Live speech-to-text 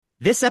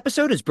This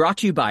episode is brought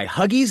to you by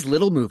Huggies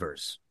Little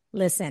Movers.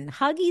 Listen,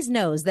 Huggies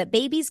knows that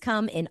babies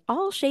come in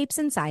all shapes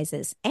and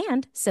sizes,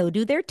 and so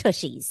do their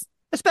tushies.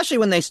 Especially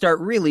when they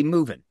start really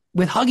moving.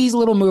 With Huggies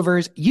Little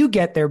Movers, you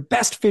get their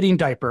best-fitting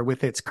diaper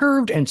with its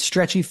curved and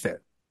stretchy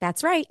fit.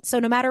 That's right. So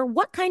no matter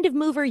what kind of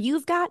mover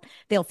you've got,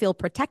 they'll feel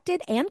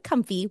protected and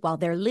comfy while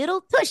their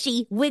little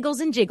tushy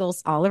wiggles and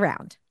jiggles all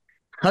around.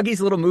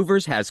 Huggies Little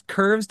Movers has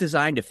curves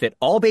designed to fit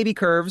all baby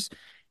curves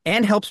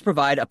and helps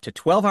provide up to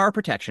 12-hour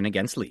protection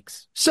against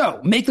leaks.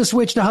 So make the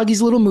switch to Huggies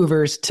Little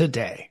Movers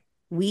today.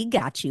 We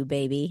got you,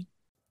 baby.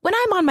 When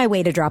I'm on my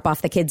way to drop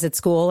off the kids at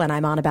school and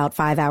I'm on about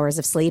 5 hours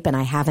of sleep and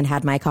I haven't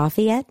had my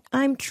coffee yet,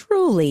 I'm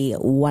truly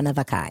one of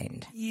a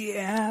kind.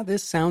 Yeah,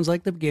 this sounds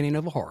like the beginning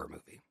of a horror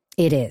movie.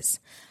 It is.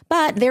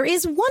 But there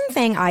is one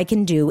thing I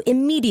can do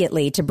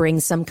immediately to bring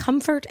some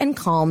comfort and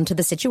calm to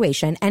the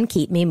situation and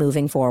keep me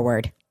moving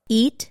forward.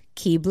 Eat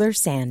Keebler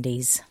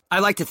Sandies. I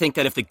like to think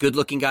that if the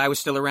good-looking guy was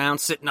still around,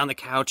 sitting on the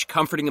couch,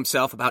 comforting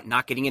himself about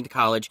not getting into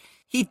college,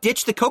 he'd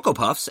ditch the Cocoa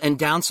Puffs and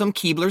down some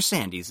Keebler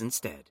Sandies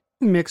instead.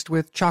 Mixed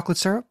with chocolate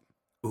syrup?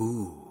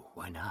 Ooh,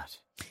 why not?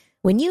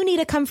 When you need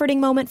a comforting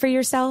moment for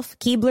yourself,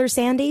 Keebler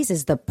Sandies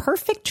is the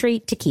perfect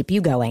treat to keep you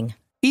going.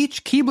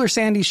 Each Keebler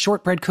Sandies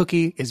shortbread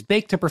cookie is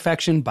baked to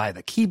perfection by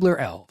the Keebler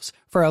elves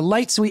for a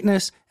light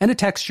sweetness and a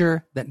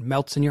texture that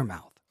melts in your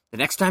mouth. The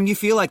next time you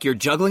feel like you're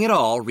juggling it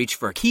all, reach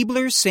for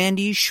Keebler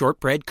Sandies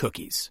shortbread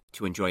cookies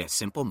to enjoy a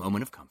simple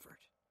moment of comfort.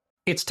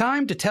 It's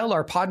time to tell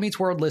our Pod Meets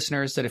World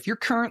listeners that if you're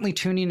currently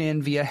tuning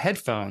in via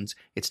headphones,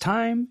 it's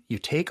time you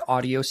take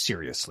audio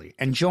seriously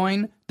and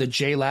join the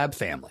JLab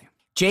family.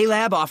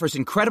 JLab offers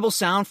incredible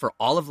sound for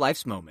all of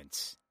life's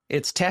moments.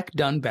 It's tech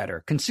done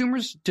better.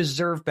 Consumers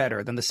deserve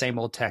better than the same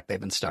old tech they've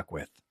been stuck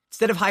with.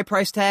 Instead of high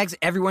price tags,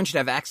 everyone should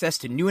have access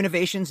to new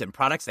innovations and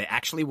products they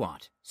actually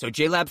want. So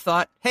JLab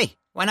thought, hey,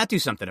 why not do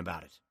something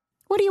about it?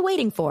 What are you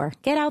waiting for?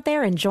 Get out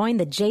there and join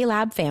the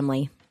JLab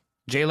family.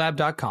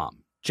 JLab.com.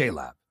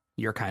 JLab,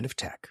 your kind of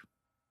tech.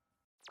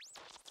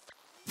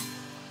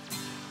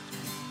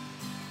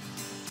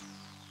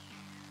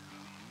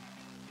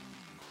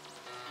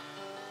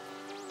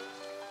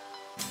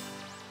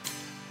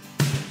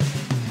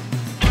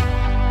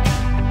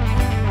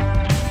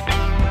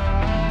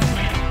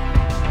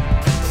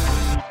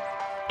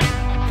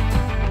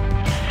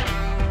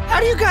 How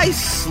do you guys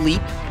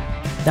sleep?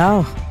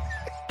 Oh.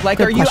 Like,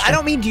 Good are you, question. I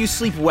don't mean do you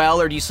sleep well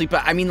or do you sleep,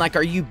 I mean, like,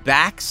 are you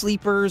back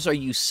sleepers? Are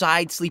you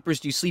side sleepers?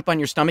 Do you sleep on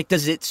your stomach?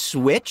 Does it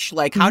switch?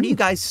 Like, how do you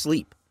guys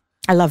sleep?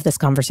 I love this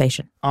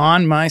conversation.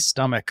 On my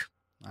stomach.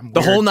 I'm The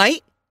weird. whole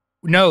night?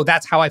 No,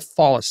 that's how I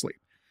fall asleep.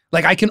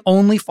 Like, I can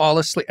only fall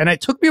asleep. And it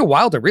took me a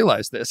while to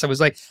realize this. I was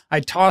like,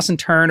 I'd toss and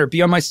turn or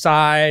be on my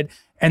side.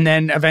 And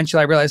then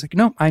eventually I realized, like,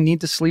 no, I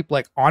need to sleep,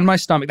 like, on my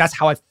stomach. That's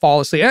how I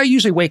fall asleep. I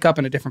usually wake up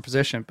in a different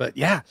position. But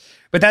yeah,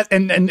 but that,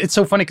 and it's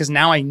so funny because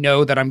now I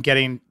know that I'm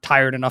getting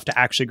tired enough to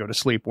actually go to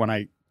sleep when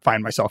I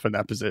find myself in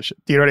that position.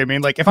 Do you know what I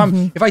mean? Like, if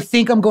I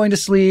think I'm going to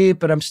sleep,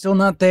 but I'm still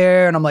not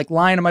there and I'm like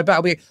lying on my back,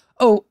 I'll be like,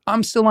 oh,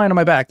 I'm still lying on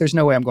my back. There's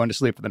no way I'm going to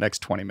sleep for the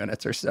next 20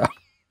 minutes or so.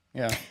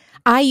 Yeah.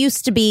 I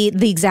used to be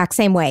the exact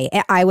same way.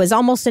 I was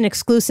almost an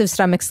exclusive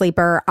stomach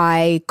sleeper.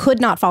 I could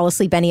not fall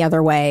asleep any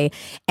other way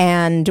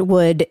and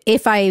would,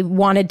 if I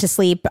wanted to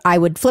sleep, I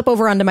would flip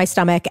over onto my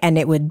stomach and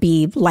it would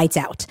be lights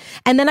out.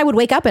 And then I would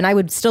wake up and I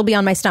would still be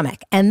on my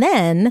stomach. And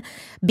then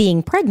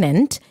being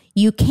pregnant,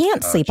 you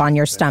can't sleep on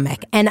your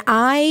stomach. And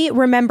I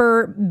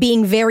remember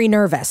being very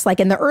nervous. Like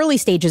in the early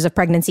stages of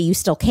pregnancy, you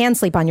still can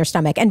sleep on your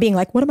stomach and being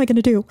like, what am I going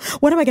to do?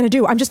 What am I going to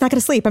do? I'm just not going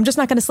to sleep. I'm just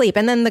not going to sleep.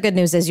 And then the good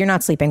news is you're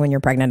not sleeping when you're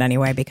pregnant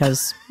anyway,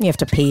 because you have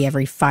to pee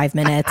every 5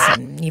 minutes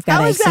and you've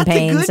got aches and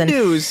pains. The good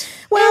news?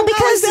 Well,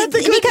 because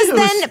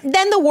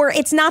then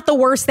it's not the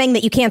worst thing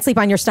that you can't sleep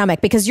on your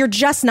stomach because you're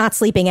just not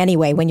sleeping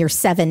anyway when you're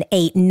 7,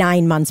 8,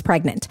 9 months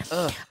pregnant.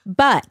 Ugh.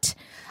 But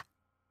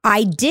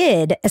I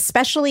did,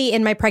 especially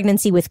in my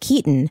pregnancy with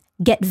Keaton,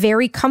 get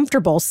very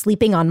comfortable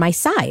sleeping on my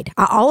side.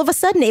 All of a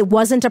sudden, it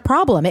wasn't a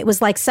problem. It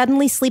was like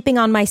suddenly sleeping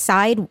on my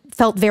side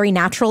felt very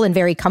natural and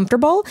very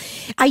comfortable.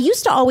 I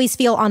used to always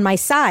feel on my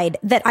side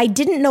that I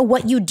didn't know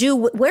what you do.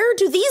 Where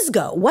do these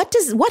go? What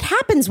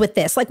happens with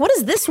this? Like, what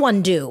does this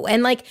one do?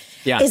 And like,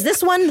 is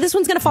this one's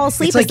going to fall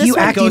asleep? It's like is this you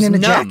one acting in a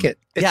numb? jacket.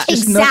 It's Yeah.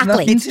 just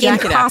Exactly. nothing to do.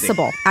 jacket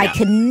Impossible. acting. I Yeah.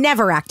 could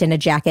never act in a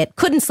jacket.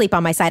 Couldn't sleep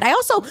on my side. I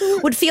also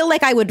would feel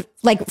like I would,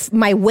 like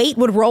my weight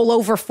would roll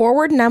over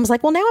forward. And I was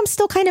like, well, now I'm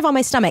still kind of on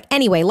my stomach.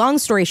 Anyway, long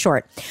story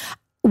short,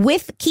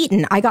 with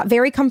Keaton, I got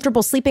very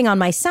comfortable sleeping on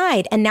my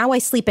side. And now I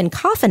sleep in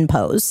coffin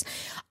pose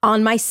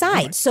on my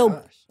side.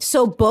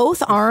 So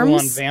both arms.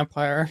 Full-on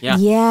vampire. Yeah.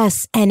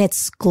 Yes, and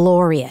it's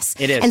glorious.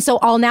 It is. And so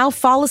I'll now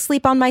fall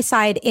asleep on my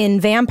side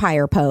in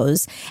vampire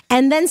pose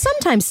and then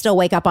sometimes still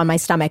wake up on my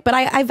stomach. But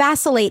I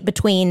vacillate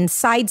between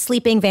side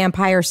sleeping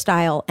vampire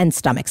style and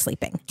stomach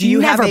sleeping. Do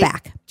you Never have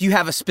back. Do you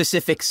have a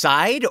specific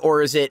side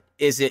or is it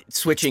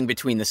switching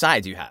between the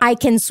sides you have? I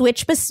can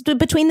switch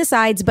between the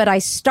sides, but I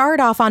start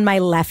off on my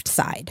left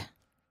side.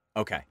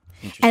 Okay.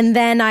 Interesting. And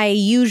then I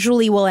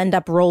usually will end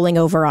up rolling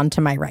over onto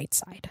my right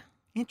side.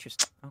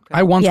 Interesting. Okay.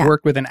 I once Yeah.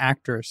 worked with an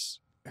actress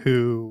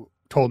who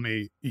told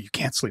me you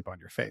can't sleep on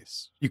your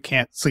face. You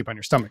can't sleep on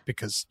your stomach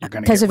because you're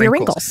going to because get of your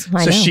wrinkles.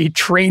 wrinkles. I So know. she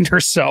trained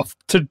herself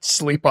to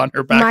sleep on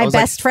her back. My I was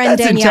best like, friend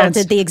 "That's Danielle intense."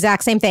 did the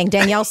exact same thing.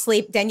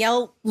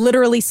 Danielle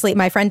literally sleep.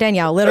 My friend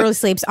Danielle literally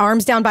sleeps,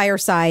 arms down by her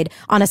side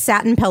on a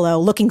satin pillow,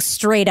 looking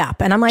straight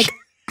up. And I'm like,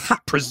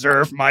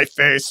 Preserve my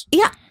face.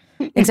 yeah,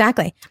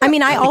 exactly. I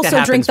mean, I think that also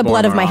drink happens the more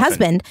blood and of my more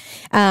often. husband,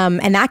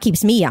 and that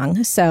keeps me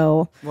young.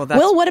 So, Well,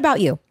 that's- Will, what about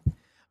you?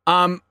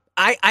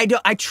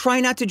 I try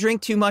not to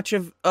drink too much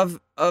of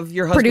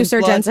your husband's Producer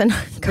blood. Jensen.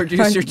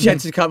 Producer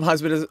Jensen,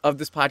 husband of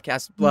this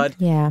podcast, blood.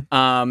 Yeah.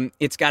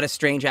 It's got a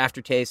strange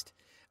aftertaste.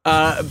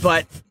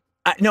 But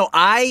no,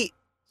 I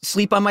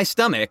sleep on my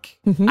stomach.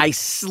 Mhm. I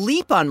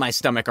sleep on my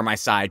stomach or my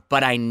side,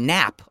 but I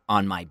nap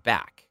on my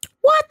back.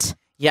 What?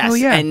 Yes, Oh,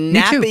 yeah. and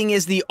Me too. napping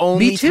is the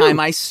only Me too. time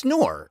I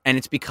snore, and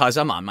it's because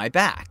I'm on my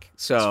back.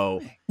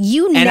 So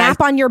You And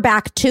nap on your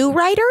back too,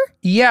 Ryder?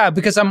 Yeah,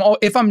 because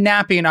if I'm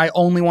napping, I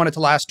only want it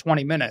to last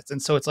 20 minutes.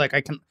 And so it's like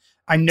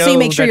I know. So you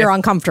make sure that you're if-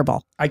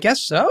 uncomfortable. I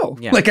guess so.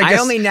 yeah, Like, I guess,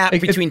 only nap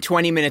like, between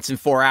 20 minutes and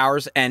 4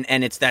 hours, and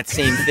it's that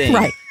same thing.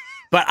 Right.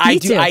 But Me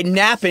I too.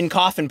 nap in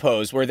coffin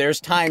pose, where there's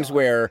times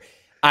where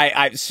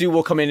Sue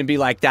will come in and be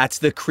like, "That's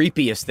the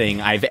creepiest thing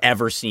I've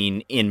ever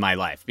seen in my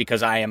life,"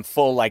 because I am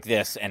full like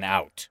this and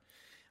out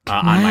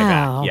on my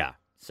Wow. back. Yeah.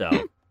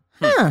 So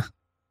Huh.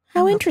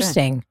 How Okay.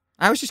 interesting.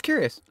 I was just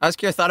curious. I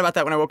thought about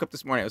that when I woke up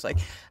this morning. I was like,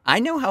 I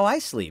know how I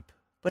sleep,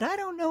 but I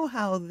don't know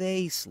how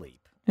they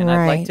sleep, and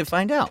I'd like Right. to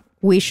find out.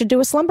 We should do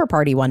a slumber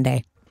party one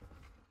day.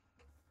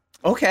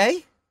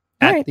 Okay.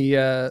 at Right.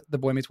 the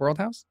Boy Meets World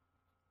house.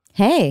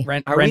 Hey.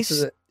 Rent Are we rent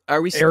the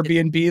Are we?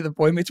 Airbnb, the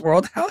Boy Meets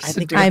World house. I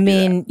think Do we- it. I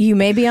mean, you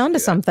may be onto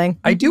something.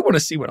 I do want to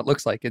see what it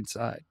looks like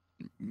inside.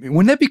 I mean,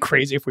 wouldn't that be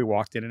crazy if we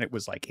walked in and it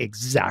was like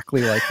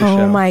exactly like the Oh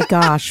show? my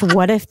gosh.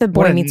 What if the What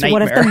boy a meets,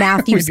 what if the nightmare.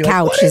 Matthews We'd be like,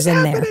 couch "What is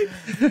in there?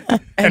 and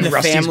And the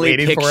Rusty's family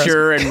waiting for us.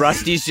 picture, and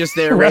Rusty's just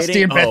there Rusty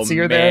waiting. and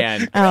Betsy oh, are there.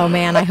 man. Oh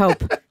man, I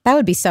hope. That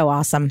would be so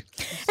awesome.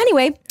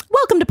 Anyway,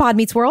 welcome to Pod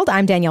Meets World.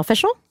 I'm Danielle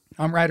Fishel.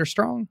 I'm Ryder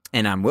Strong.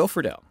 And I'm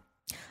Wilfredo.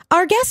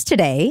 Our guest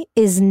today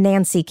is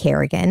Nancy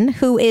Kerrigan,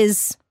 who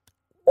is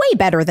way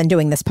better than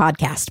doing this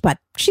podcast, but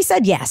she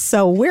said yes.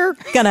 So we're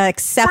going to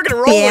accept gonna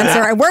roll the with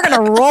answer and we're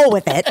going to roll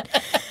with it.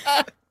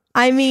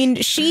 I mean,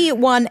 she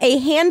won a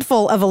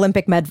handful of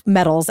Olympic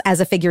medals as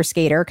a figure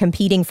skater,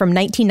 competing from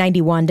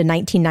 1991 to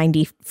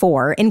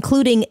 1994,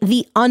 including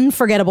the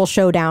unforgettable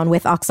showdown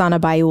with Oksana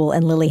Bayul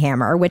and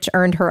Lillehammer, which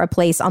earned her a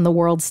place on the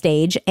world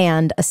stage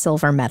and a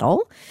silver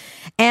medal.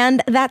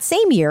 And that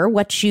same year,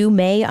 what you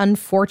may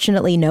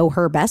unfortunately know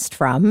her best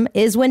from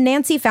is when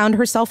Nancy found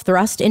herself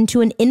thrust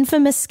into an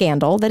infamous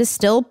scandal that is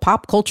still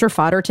pop culture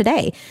fodder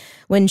today,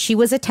 when she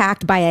was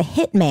attacked by a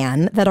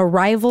hitman that a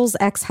rival's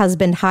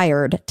ex-husband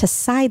hired to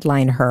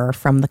sideline her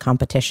from the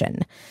competition.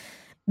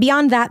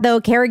 Beyond that,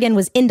 though, Kerrigan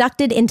was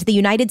inducted into the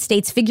United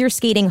States Figure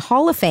Skating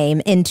Hall of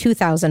Fame in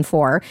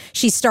 2004.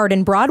 She starred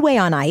in Broadway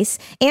on Ice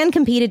and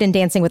competed in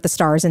Dancing with the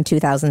Stars in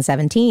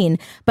 2017.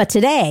 But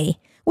today,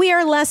 we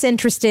are less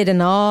interested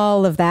in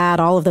all of that,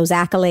 all of those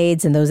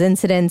accolades and those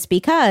incidents,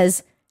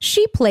 because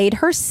she played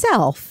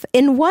herself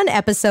in one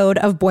episode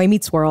of Boy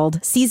Meets World,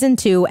 Season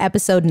 2,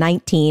 Episode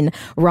 19,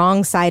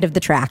 Wrong Side of the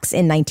Tracks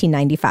in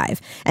 1995.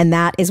 And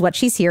that is what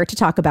she's here to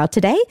talk about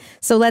today.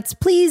 So let's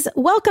please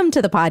welcome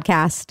to the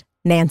podcast,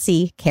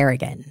 Nancy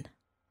Kerrigan.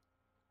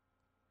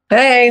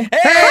 Hey,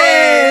 Hey,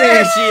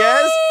 there she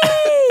is.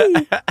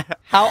 Hey!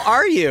 How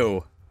are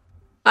you?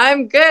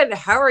 I'm good.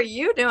 How are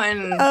you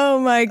doing? Oh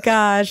my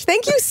gosh.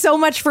 Thank you so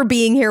much for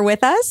being here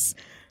with us.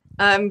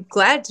 I'm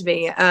glad to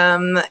be.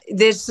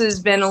 This has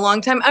been a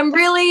long time.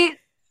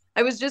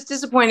 I was just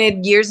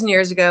disappointed years and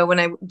years ago when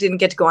I didn't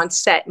get to go on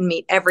set and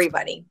meet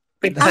everybody.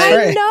 Because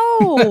I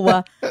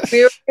know.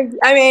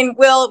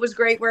 Will, it was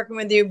great working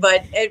with you,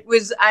 but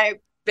I've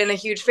been a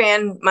huge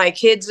fan. My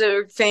kids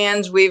are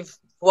fans. We've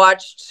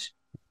watched,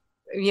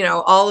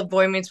 all of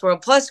Boy Meets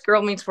World plus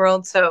Girl Meets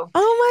World. So,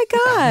 Oh my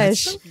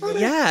gosh.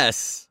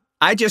 Yes.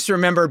 I just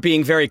remember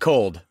being very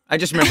cold. I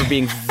just remember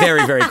being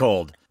very, very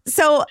cold.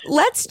 So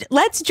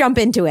let's jump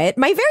into it.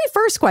 My very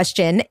first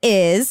question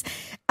is,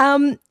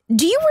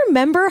 do you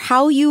remember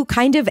how you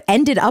kind of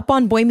ended up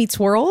on Boy Meets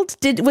World?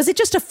 Was it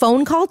just a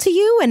phone call to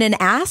you and an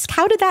ask?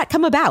 How did that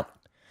come about?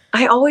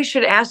 I always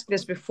should ask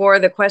this before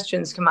the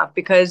questions come up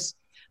because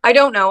I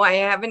don't know. I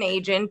have an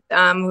agent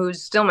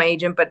who's still my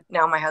agent, but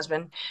now my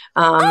husband.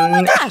 Oh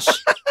my gosh.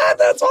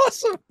 That's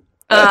awesome.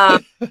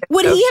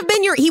 Would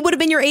he would have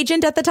been your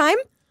agent at the time?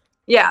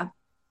 Yeah.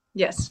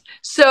 Yes.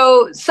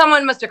 So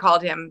someone must have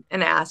called him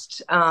and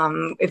asked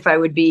if I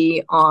would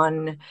be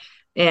on.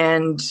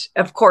 And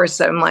of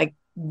course, I'm like,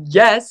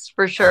 yes,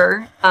 for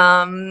sure.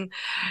 And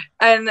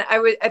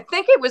I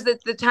think it was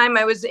at the time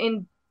I was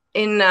in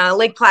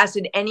Lake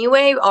Placid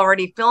anyway,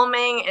 already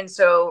filming. And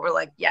so we're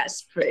like,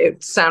 yes,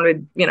 it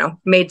sounded,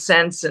 made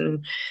sense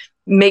and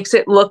makes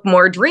it look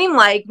more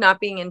dreamlike, not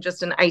being in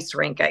just an ice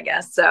rink, I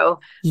guess. So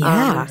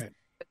Yeah.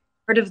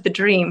 part of the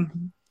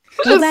dream.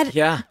 Well, that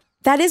Yeah.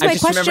 That is I my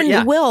just question, remember-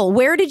 yeah. Will.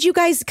 Where did you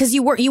guys? Because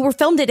you were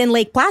filmed it in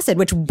Lake Placid,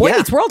 which Boy Yeah.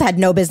 Meets World had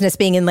no business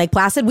being in Lake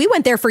Placid. We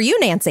went there for you,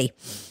 Nancy.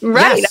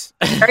 Right. Yes.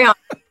 Very on.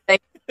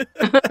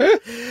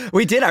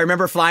 We did. I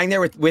remember flying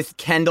there with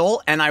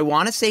Kendall and I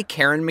want to say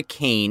Karen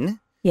McCain.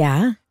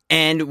 Yeah.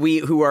 And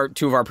who are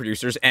two of our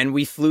producers, and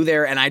we flew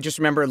there, and I just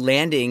remember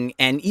landing,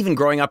 and even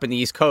growing up in the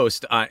East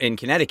Coast in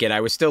Connecticut, I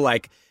was still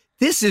like,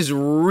 this is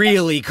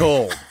really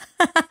cold.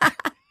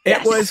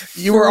 It was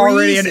You were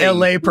already an freezing.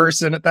 LA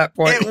person at that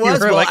point. It was,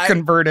 You were well,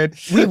 converted.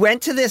 We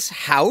went to this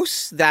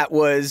house that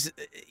was,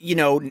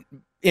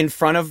 in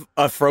front of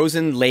a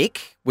frozen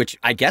lake, which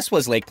I guess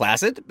was Lake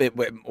Placid,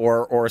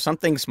 or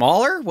something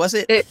smaller, was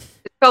it? It's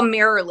called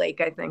Mirror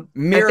Lake, I think.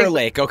 Mirror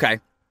Lake,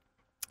 okay.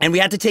 And we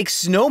had to take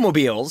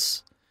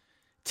snowmobiles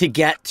to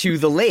get to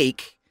the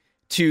lake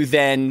to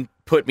then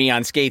put me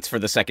on skates for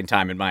the second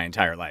time in my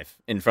entire life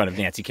in front of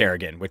Nancy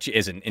Kerrigan, which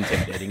isn't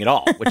intimidating at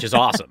all, which is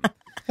awesome.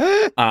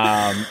 Will,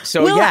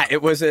 yeah,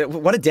 it was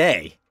what a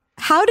day.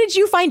 How did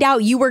you find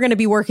out you were going to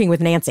be working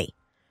with Nancy?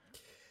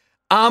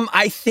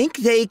 I think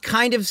they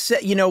kind of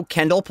said,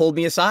 Kendall pulled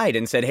me aside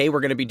and said, hey,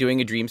 we're going to be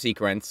doing a dream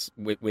sequence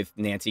with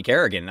Nancy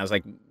Kerrigan. And I was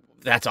like,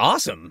 that's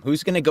awesome.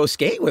 Who's going to go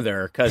skate with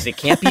her? Because it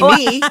can't be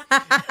me.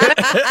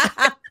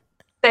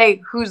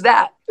 Say, who's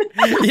that?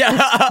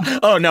 Yeah.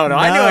 Oh, no.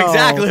 I knew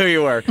exactly who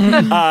you were.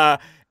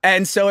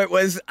 And so it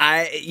was,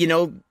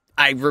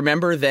 I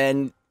remember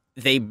then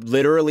they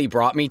literally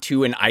brought me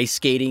to an ice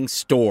skating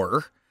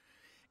store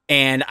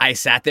and I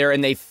sat there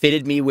and they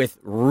fitted me with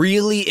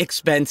really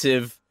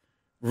expensive,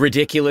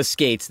 ridiculous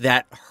skates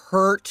that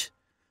hurt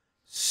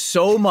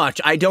so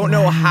much. I don't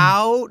know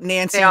how,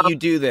 Nancy, you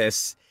do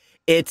this.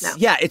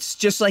 It's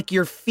just like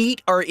your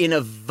feet are in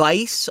a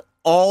vice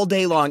all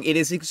day long. It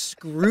is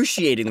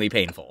excruciatingly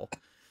painful.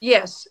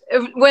 Yes,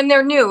 when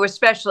they're new,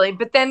 especially.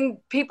 But then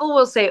people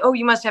will say, "Oh,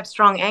 you must have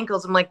strong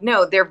ankles." I'm like,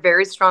 "No, they're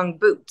very strong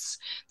boots."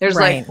 There's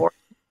like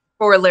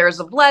four layers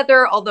of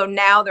leather. Although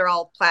now they're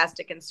all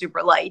plastic and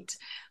super light,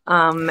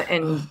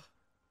 and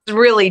it's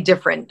really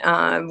different,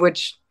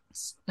 which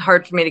is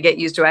hard for me to get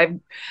used to. I have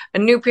a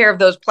new pair of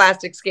those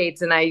plastic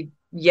skates, and I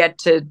yet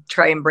to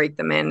try and break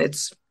them in.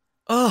 It's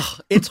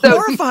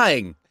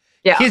horrifying.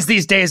 Yeah, Kids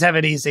these days have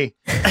it easy.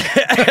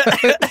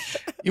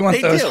 You want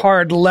They those do.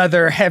 hard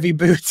leather heavy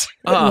boots.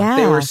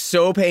 They were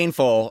so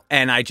painful.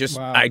 And I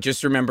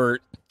just remember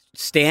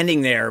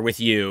standing there with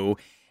you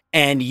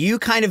and you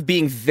kind of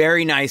being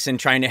very nice and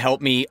trying to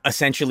help me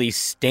essentially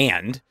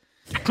stand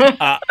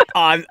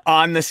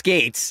on the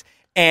skates.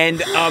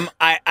 And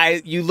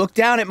you looked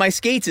down at my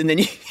skates and then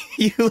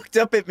you looked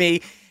up at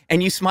me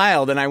and you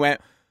smiled and I went,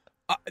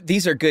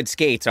 these are good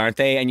skates, aren't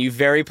they? And you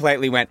very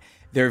politely went,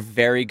 they're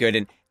very good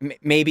and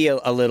maybe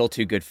a little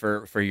too good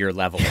for your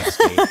level of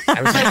skate.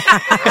 I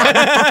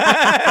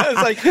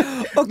was like,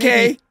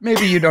 okay.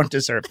 Maybe you don't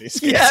deserve these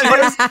skates.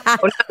 Yeah,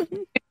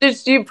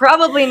 you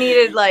probably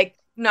needed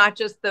not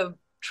just the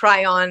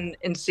try on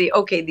and see,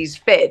 okay, these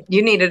fit.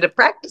 You needed to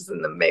practice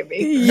in them, maybe.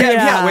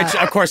 Yeah, which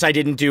of course I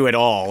didn't do at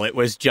all. It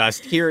was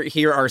just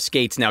here are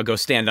skates. Now go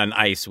stand on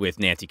ice with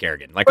Nancy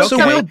Kerrigan. So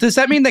Will, does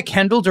that mean that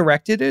Kendall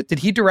directed it? Did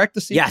he direct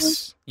the sequence?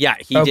 Yes. Yeah,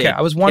 he did. did.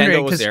 I was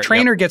wondering because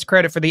Trainer Yep. gets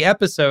credit for the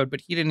episode,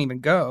 but he didn't even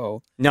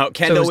go. No,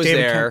 Kendall was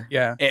David there.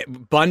 Yeah.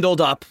 It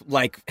bundled up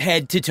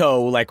head to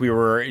toe like we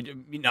were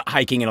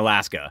hiking in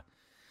Alaska.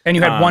 And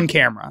you had one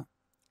camera.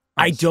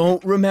 I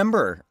don't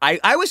remember.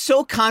 I was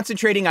so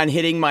concentrating on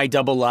hitting my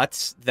double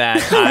Lutz that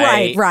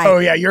Right. Oh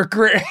yeah, you're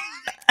great.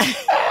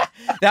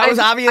 that was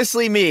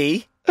obviously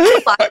me.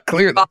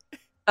 Clearly.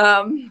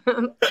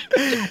 Double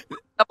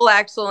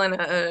axle and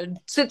a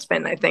sit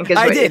spin, I think.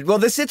 I did. Well,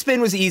 the sit spin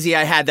was easy.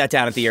 I had that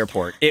down at the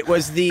airport. I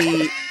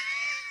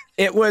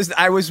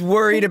was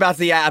worried about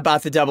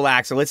the double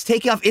axle. Let's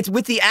take off. It's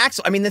with the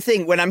axle. I mean, the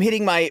thing when I'm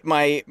hitting my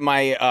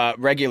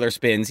regular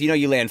spins,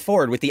 you land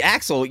forward. With the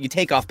axle, you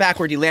take off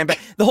backward. You land back.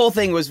 The whole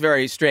thing was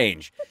very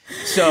strange.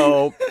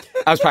 So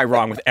I was probably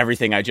wrong with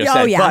everything I just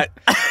said. Yeah.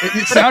 But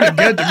It sounded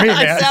good to me,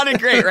 man. it sounded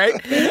great, right?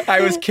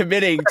 I was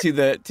committing to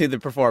the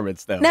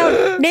performance, though.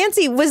 Now,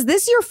 Nancy, was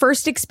this your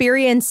first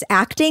experience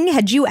acting?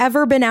 Had you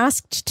ever been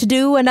asked to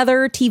do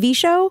another TV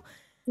show?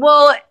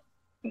 Well,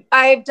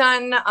 I've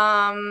done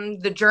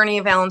The Journey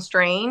of Alan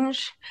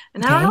Strange,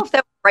 and I don't know if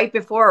that was right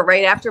before or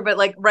right after, but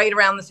right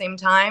around the same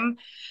time.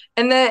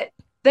 And the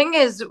thing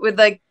is with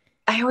I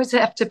always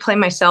have to play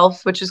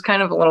myself, which is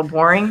kind of a little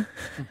boring,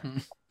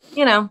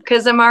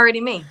 because I'm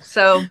already me.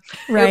 So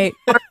Right.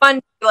 it's more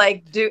fun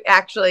to do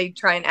actually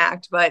try and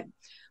act. But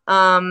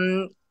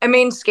I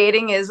mean,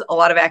 skating is a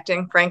lot of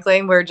acting,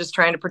 frankly. We're just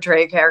trying to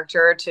portray a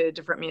character to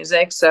different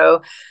music.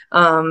 So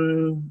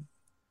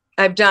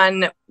I've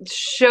done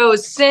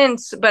shows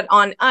since, but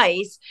on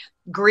ice,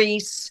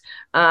 Grease,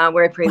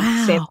 where I played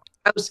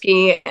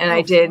Sandowski, and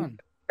I did fun.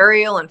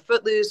 Ariel and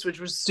Footloose, which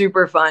was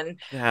super fun.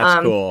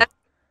 That's cool. That's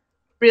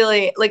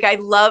really, I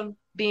love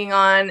being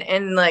on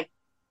and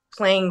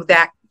playing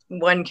that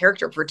one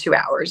character for 2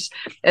 hours,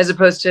 as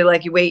opposed to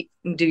you wait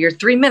and do your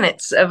 3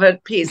 minutes of a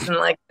piece, and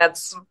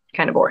that's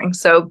kind of boring.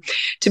 So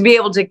to be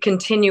able to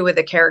continue with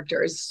a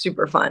character is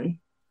super fun.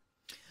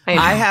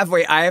 I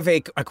have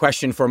a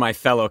question for my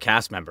fellow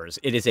cast members.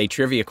 It is a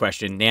trivia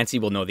question. Nancy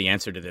will know the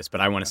answer to this,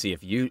 but I want to see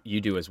if you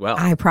do as well.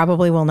 I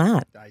probably will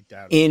not. I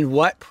doubt it. In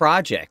what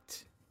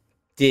project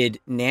did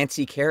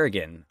Nancy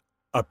Kerrigan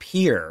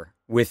appear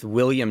with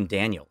William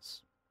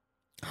Daniels?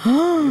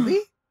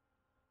 Really?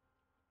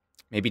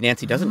 Maybe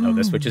Nancy doesn't know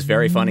this, which is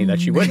very funny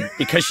that she wouldn't,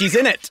 because she's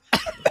in it.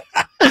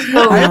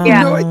 I have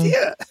no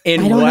idea.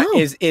 In I don't what know.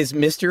 is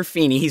Mr.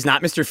 Feeney? He's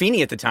not Mr.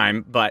 Feeney at the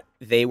time, but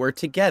they were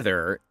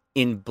together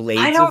in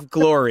Blades of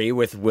Glory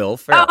with Will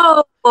Ferrell.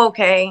 Oh,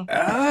 okay.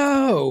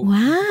 Oh.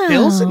 Wow.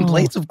 Bill's in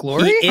Blades of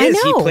Glory? He is. I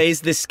He know.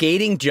 plays the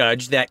skating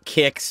judge that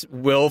kicks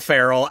Will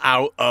Ferrell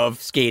out of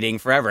Skating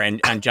Forever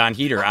and John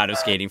Heater out of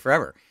Skating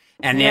Forever.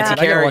 And Yeah. Nancy I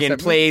gotta watch Kerrigan that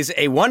movie. plays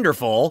a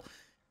wonderful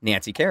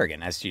Nancy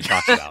Kerrigan, as she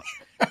talks about.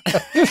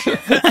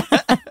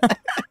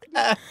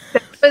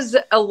 It was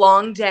a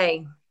long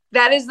day.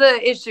 That is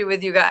the issue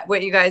with you guys,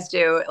 what you guys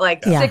do.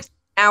 Like Yeah. 6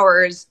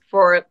 hours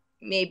for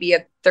maybe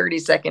a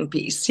 30-second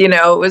piece. You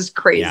know, it was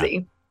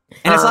crazy.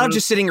 And it's not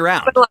just sitting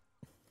around. but a lot-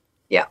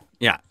 yeah.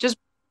 Yeah. Just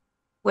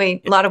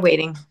wait, a lot of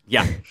waiting.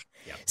 Yeah.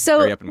 So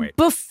Hurry up and wait.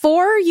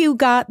 before you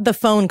got the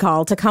phone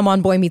call to come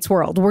on Boy Meets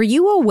World, were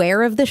you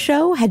aware of the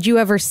show? Had you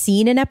ever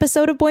seen an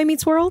episode of Boy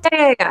Meets World?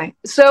 Yeah.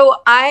 So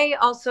I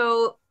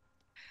also,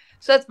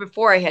 so that's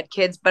before I had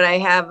kids, but I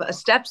have a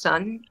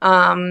stepson.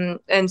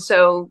 And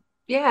so,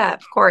 yeah,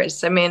 of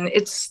course. I mean,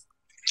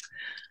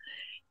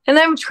 and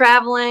I'm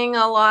traveling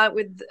a lot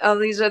with all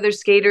these other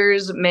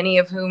skaters, many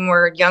of whom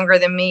were younger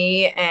than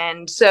me.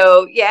 And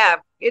so, yeah,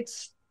 it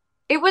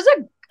was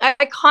a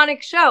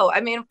iconic show.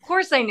 I mean, of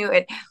course I knew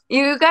it.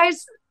 You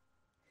guys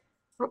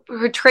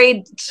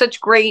portrayed such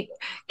great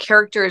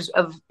characters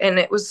and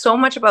it was so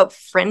much about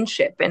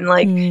friendship and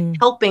like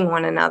helping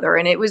one another.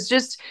 And it was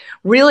just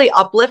really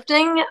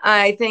uplifting,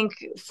 I think,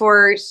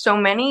 for so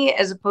many,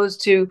 as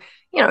opposed to,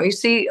 you know, you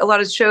see a lot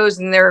of shows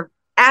and they're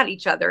at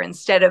each other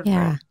instead of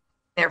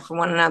there for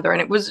one another.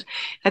 And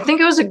I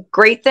think it was a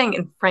great thing.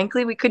 And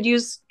frankly, we could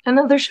use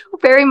another show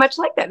very much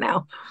like that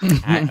now.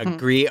 I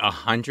agree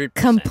 100%.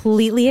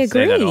 Completely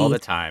agree. I say that all the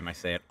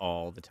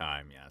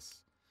time. Yes.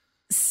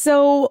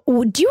 So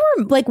do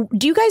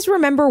you guys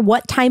remember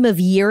what time of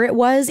year it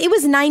was? It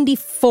was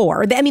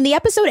 94. I mean, the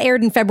episode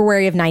aired in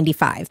February of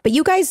 95, but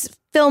you guys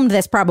filmed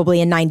this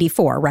probably in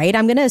 94, right?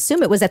 I'm going to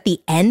assume it was at the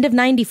end of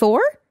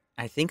 94.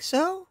 I think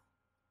so.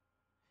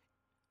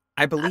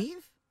 I believe.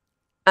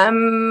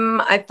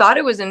 I thought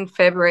it was in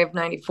February of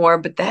 94,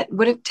 but that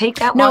would it take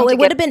that long? No, it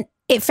would have been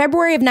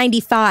February of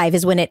 95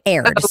 is when it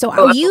aired.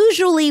 So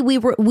usually we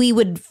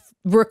would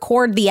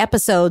record the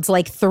episodes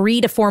like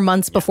 3 to 4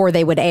 months before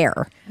they would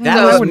air.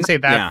 I wouldn't say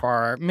that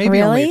far. Maybe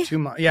Really? only 2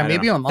 months. Yeah,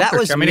 maybe a month That or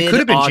was two. I mean, it could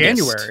have been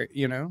mid-August. January,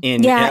 you know?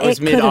 It was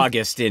it could've-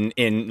 mid-August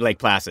in Lake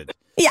Placid.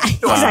 Yeah,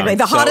 exactly.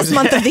 The So- hottest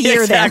month of the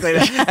year exactly.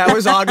 there. That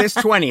was August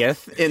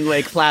 20th in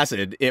Lake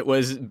Placid. It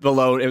was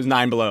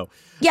 9 below.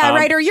 Yeah,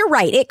 Ryder, you're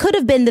right. It could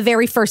have been the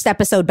very first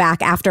episode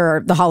back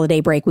after the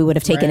holiday break we would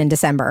have taken in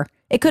December.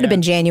 It could have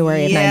been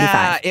January of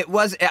 95. It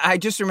was. I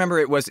just remember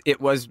it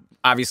was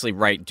obviously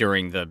right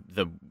during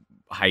the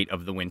height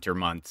of the winter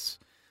months.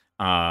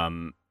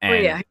 And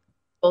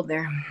cold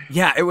there.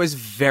 Yeah, it was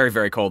very,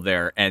 very cold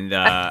there. And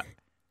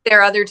There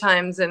are other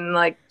times and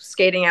like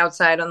skating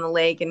outside on the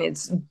lake and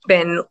it's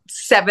been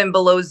 7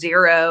 below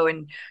zero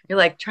and you're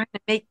like trying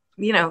to make,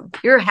 you know,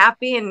 you're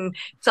happy and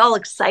it's all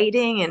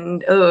exciting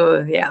and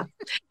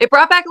it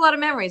brought back a lot of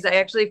memories. I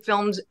actually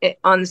filmed it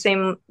on the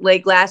same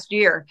lake last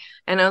year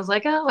and I was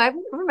like, oh, I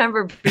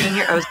remember being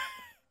here. I was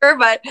sure,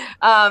 but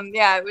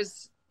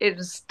it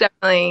was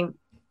definitely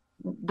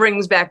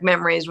brings back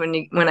memories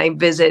when I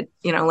visit,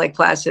 you know, Lake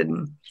Placid.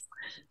 And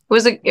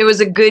it was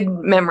a good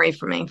memory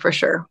for me, for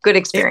sure. Good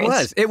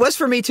experience. It was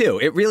for me too.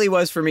 It really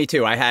was for me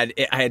too. I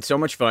had so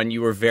much fun.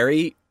 You were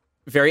very,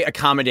 very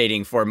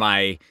accommodating for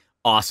my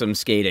awesome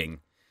skating.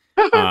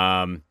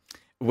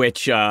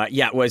 Which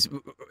was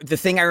the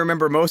thing I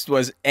remember most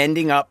was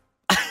ending up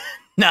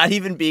not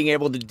even being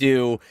able to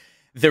do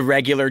the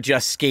regular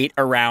just skate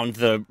around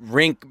the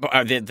rink,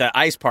 the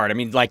ice part. I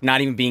mean, like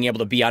not even being able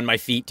to be on my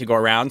feet to go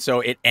around.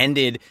 So it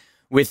ended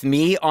with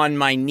me on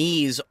my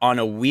knees on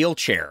a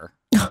wheelchair.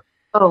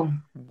 Oh,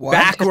 What?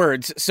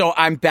 Backwards. So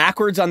I'm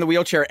backwards on the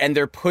wheelchair and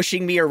they're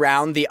pushing me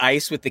around the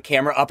ice with the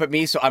camera up at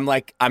me. So I'm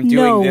like, I'm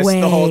doing No this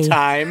the whole way.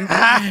 time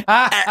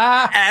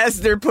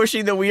as they're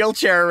pushing the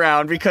wheelchair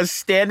around because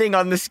standing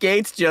on the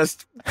skates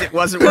it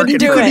wasn't working.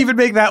 You couldn't even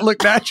make that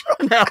look natural.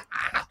 No.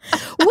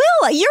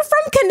 Will, you're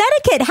from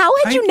Connecticut. How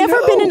had you never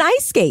been in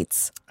ice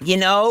skates? You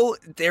know,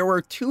 there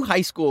were 2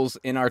 high schools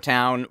in our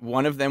town.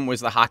 One of them was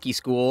the hockey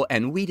school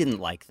and we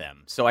didn't like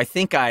them. So I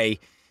think I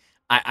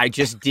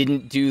just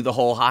didn't do the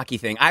whole hockey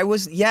thing. I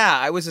was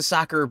a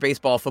soccer,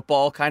 baseball,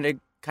 football kind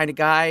of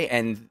guy,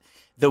 and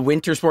the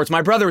winter sports.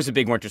 My brother was a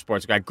big winter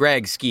sports guy.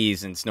 Greg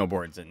skis and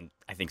snowboards, and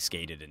I think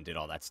skated and did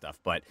all that stuff.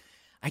 But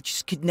I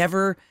just could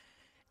never.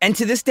 And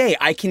to this day,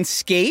 I can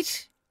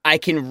skate, I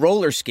can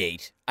roller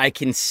skate, I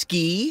can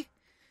ski,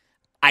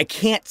 I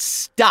can't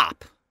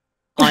stop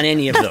on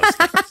any of those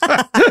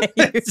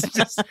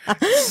things.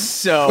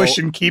 So push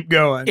and keep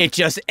going. It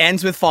just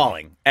ends with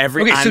falling.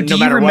 So do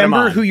you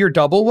remember who your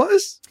double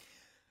was?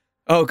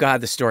 Oh,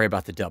 God, the story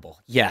about the double.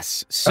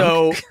 Yes.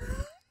 So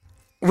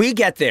we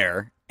get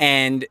there,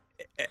 and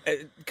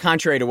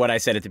contrary to what I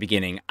said at the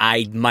beginning,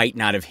 I might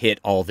not have hit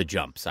all the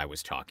jumps I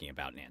was talking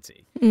about,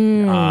 Nancy.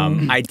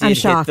 I did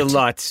hit the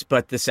Lutz,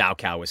 but the sow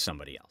cow was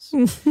somebody else.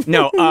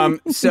 No,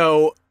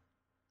 so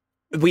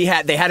they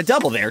had a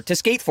double there to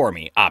skate for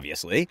me,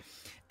 obviously.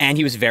 And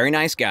he was a very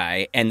nice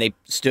guy, and they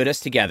stood us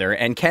together.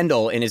 And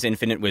Kendall, in his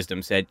infinite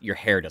wisdom, said, your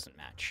hair doesn't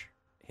match.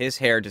 His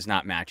hair does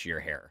not match your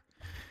hair.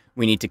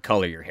 We need to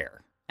color your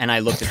hair. And I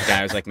looked at the guy.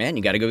 I was like, man,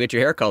 you got to go get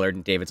your hair colored.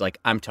 And David's like,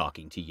 I'm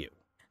talking to you.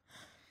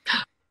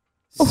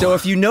 So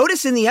if you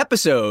notice in the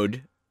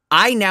episode,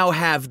 I now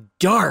have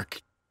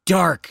dark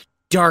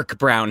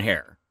brown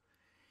hair.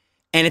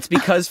 And it's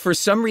because for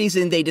some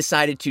reason they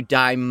decided to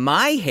dye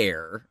my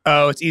hair.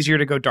 Oh, it's easier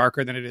to go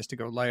darker than it is to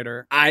go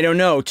lighter. I don't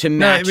know, to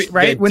match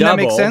right? the Wouldn't double.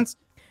 that make sense?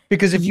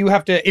 Because if you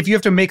have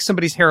to make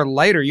somebody's hair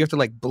lighter, you have to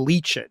like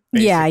bleach it.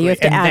 Yeah, you have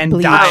to add and then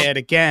bleach. dye it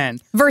again.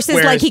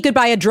 Versus like he could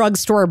buy a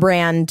drugstore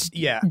brand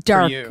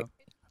dark. For you.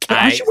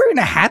 Aren't you wearing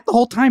a hat the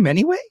whole time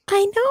anyway?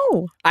 I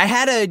know. I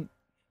had a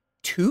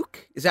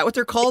toque. Is that what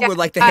they're called? Where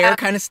like the hair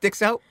kind of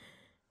sticks out?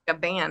 A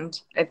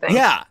band, I think.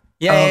 Yeah.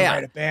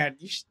 Right, a band.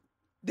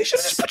 They should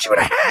have just put you in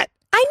a hat.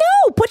 I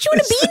know. Put you in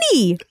a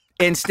beanie.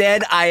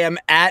 Instead, I am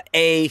at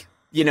a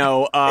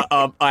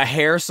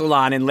hair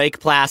salon in Lake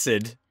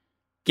Placid,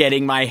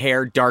 getting my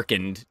hair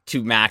darkened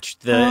to match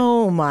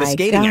the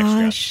skating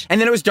extra. And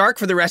then it was dark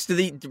for the rest of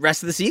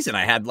the season.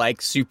 I had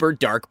like super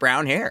dark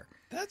brown hair.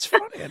 That's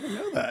funny. I didn't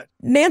know that.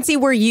 Nancy,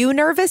 were you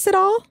nervous at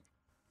all?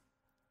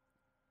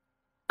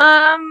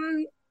 I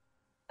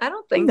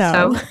don't think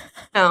so.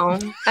 No.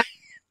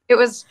 It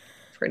was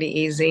pretty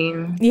easy.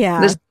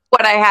 Yeah.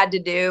 What I had to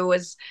do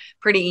was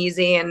pretty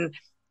easy, and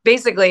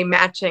basically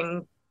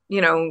matching,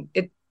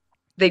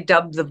 they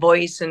dubbed the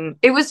voice, and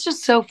it was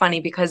just so funny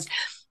because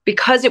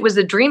it was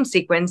a dream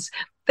sequence,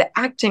 the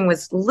acting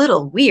was a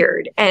little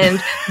weird,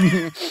 and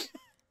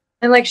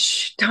and like,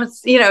 don't,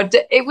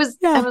 it was,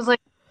 I was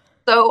like,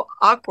 so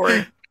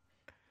awkward.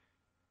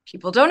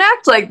 People don't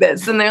act like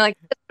this. And they're like,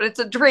 but it's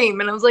a dream.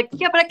 And I was like,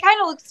 yeah, but I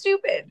kind of look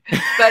stupid.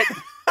 But,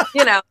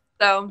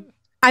 so.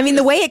 I mean,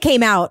 the way it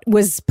came out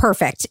was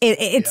perfect.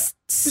 It's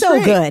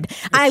so good.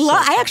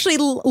 I actually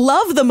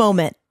love the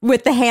moment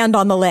with the hand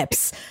on the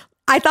lips.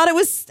 I thought it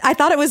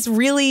was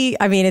really,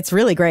 it's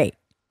really great.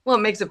 Well,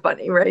 it makes it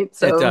funny, right?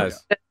 So it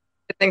does. I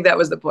think that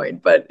was the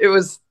point, but it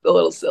was a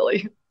little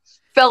silly.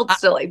 Felt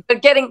silly,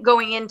 but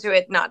going into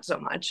it, not so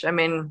much. I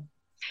mean,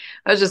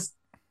 I just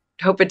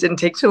hope it didn't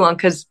take too long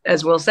because,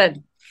 as Will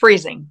said,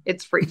 freezing.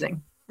 It's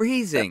freezing.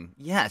 Freezing,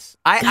 yes.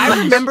 I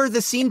remember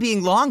the scene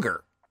being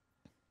longer.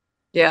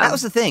 Yeah, that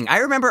was the thing. I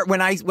remember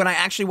when I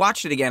actually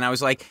watched it again, I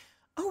was like,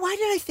 oh, why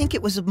did I think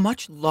it was a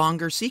much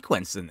longer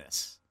sequence than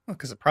this? Well,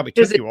 because it probably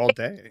took you all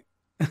day.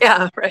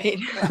 Yeah, right.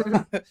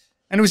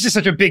 And it was just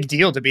such a big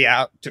deal to be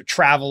out to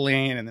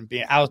traveling and then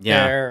being out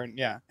there. And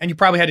and you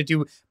probably had to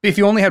do, if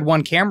you only had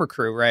one camera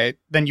crew, right,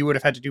 then you would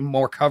have had to do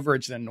more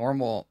coverage than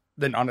normal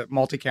than on a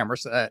multi-camera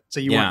set. So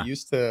you weren't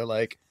used to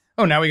like,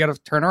 oh, now we got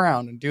to turn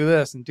around and do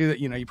this and do that.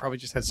 You probably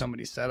just had so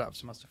many setups.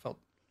 It must have felt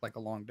like a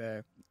long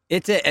day.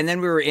 It's it. And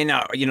then we were in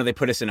they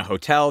put us in a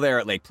hotel there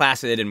at Lake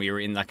Placid, and we were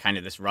in kind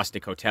of this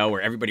rustic hotel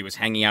where everybody was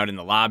hanging out in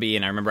the lobby.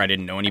 And I remember I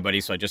didn't know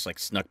anybody, so I just like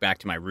snuck back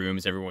to my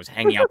rooms. Everyone was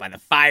hanging out by the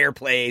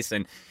fireplace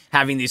and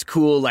having these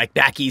cool like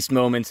back east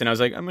moments. And I was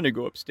like, I'm going to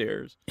go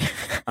upstairs.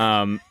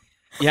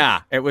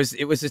 It was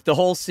just, the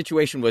whole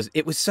situation was,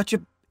 it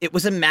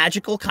was a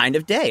magical kind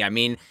of day. I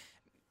mean,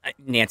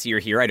 Nancy, you're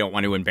here. I don't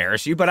want to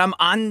embarrass you, but I'm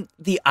on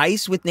the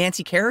ice with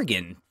Nancy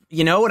Kerrigan.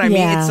 You know what I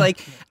mean? It's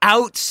like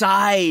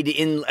outside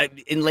in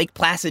Lake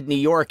Placid, New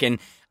York, and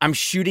I'm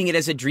shooting it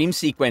as a dream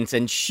sequence,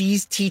 and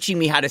she's teaching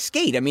me how to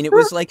skate. I mean, it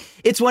was like,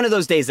 it's one of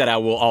those days that I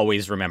will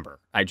always remember.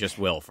 I just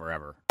will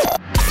forever.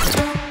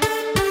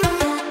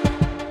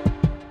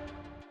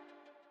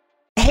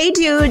 Hey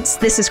dudes,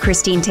 this is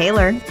Christine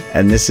Taylor.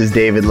 And this is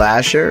David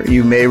Lasher.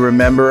 You may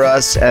remember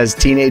us as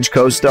teenage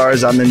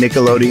co-stars on the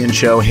Nickelodeon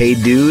show Hey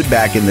Dude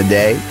back in the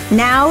day.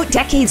 Now,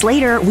 decades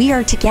later, we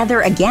are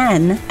together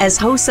again as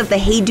hosts of the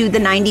Hey Dude, the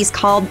 90s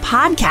Called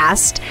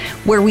podcast,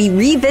 where we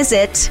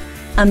revisit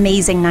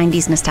amazing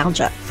 90s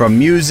nostalgia. From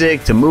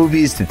music to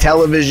movies to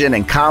television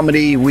and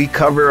comedy, we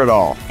cover it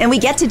all. And we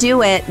get to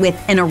do it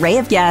with an array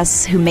of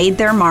guests who made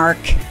their mark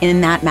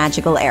in that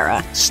magical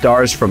era.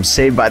 Stars from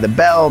Saved by the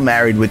Bell,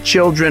 Married with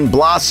Children,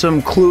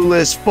 Blossom,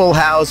 Clueless, Full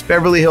House,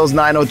 Beverly Hills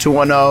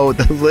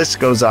 90210, the list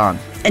goes on.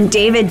 And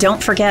David,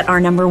 don't forget our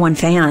number one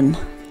fan,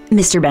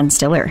 Mr. Ben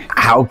Stiller.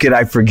 How could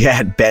I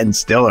forget Ben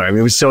Stiller? I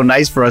mean, it was so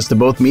nice for us to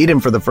both meet him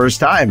for the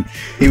first time.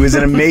 He was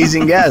an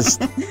amazing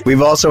guest.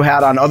 We've also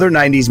had on other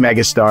 90s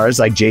megastars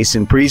like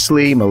Jason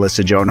Priestley,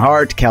 Melissa Joan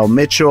Hart, Kel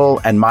Mitchell,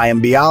 and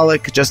Mayim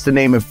Bialik, just to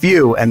name a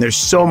few, and there's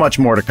so much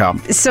more to come.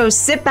 So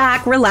sit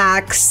back,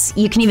 relax.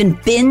 You can even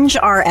binge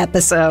our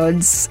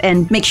episodes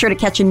and make sure to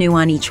catch a new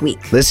one each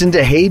week. Listen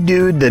to Hey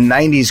Dude, the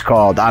 90s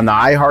Called on the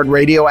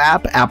iHeartRadio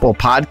app, Apple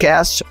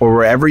Podcasts, or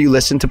wherever you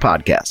listen to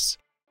podcasts.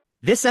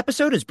 This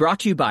episode is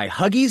brought to you by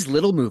Huggies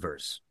Little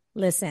Movers.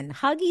 Listen,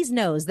 Huggies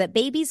knows that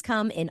babies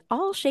come in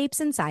all shapes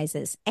and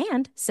sizes,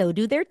 and so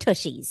do their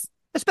tushies.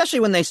 Especially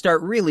when they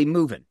start really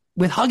moving.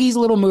 With Huggies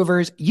Little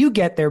Movers, you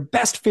get their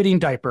best fitting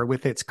diaper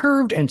with its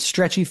curved and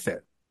stretchy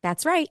fit.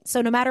 That's right.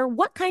 So no matter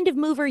what kind of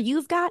mover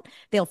you've got,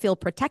 they'll feel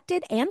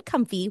protected and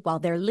comfy while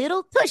their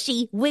little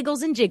tushy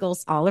wiggles and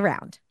jiggles all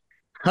around.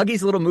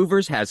 Huggies Little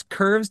Movers has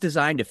curves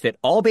designed to fit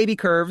all baby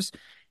curves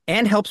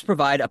and helps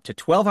provide up to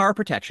 12-hour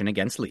protection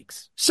against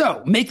leaks.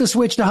 So make the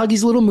switch to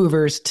Huggies Little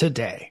Movers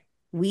today.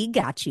 We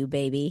got you,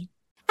 baby.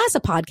 As a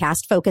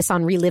podcast focused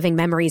on reliving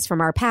memories from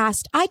our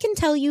past, I can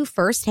tell you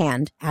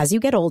firsthand, as you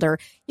get older,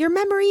 your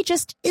memory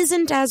just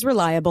isn't as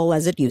reliable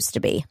as it used to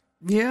be.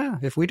 Yeah,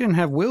 if we didn't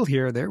have Will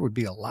here, there would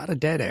be a lot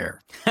of dead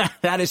air.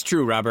 That is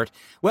true, Robert.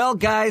 Well,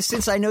 guys,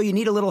 since I know you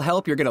need a little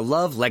help, you're going to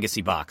love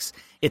Legacy Box.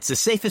 It's the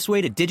safest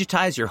way to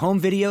digitize your home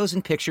videos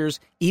and pictures,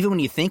 even when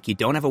you think you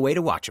don't have a way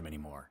to watch them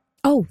anymore.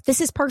 Oh, this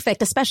is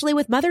perfect, especially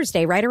with Mother's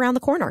Day right around the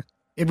corner.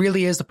 It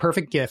really is the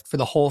perfect gift for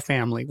the whole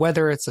family,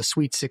 whether it's a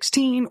sweet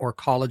 16 or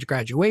college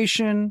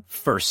graduation.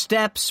 First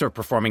steps or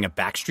performing a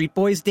Backstreet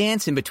Boys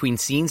dance in between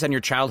scenes on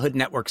your childhood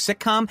network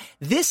sitcom,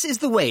 this is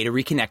the way to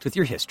reconnect with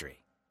your history.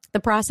 The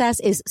process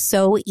is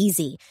so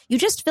easy. You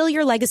just fill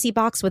your Legacy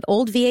Box with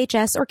old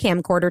VHS or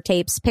camcorder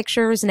tapes,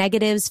 pictures,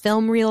 negatives,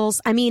 film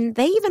reels. I mean,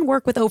 they even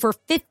work with over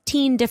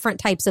 15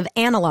 different types of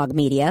analog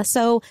media,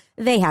 so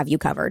they have you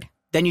covered.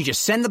 Then you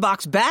just send the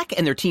box back,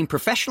 and their team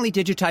professionally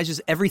digitizes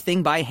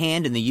everything by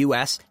hand in the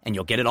U.S., and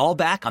you'll get it all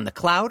back on the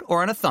cloud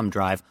or on a thumb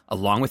drive,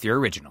 along with your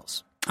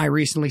originals. I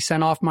recently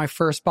sent off my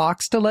first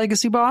box to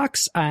Legacy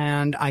Box,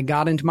 and I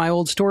got into my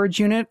old storage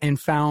unit and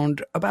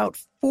found about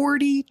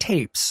 40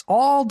 tapes,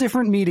 all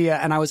different media,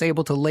 and I was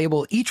able to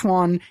label each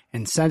one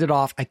and send it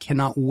off. I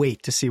cannot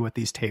wait to see what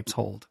these tapes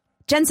hold.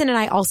 Jensen and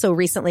I also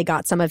recently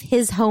got some of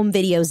his home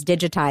videos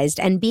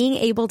digitized, and being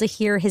able to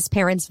hear his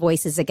parents'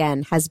 voices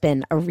again has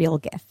been a real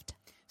gift.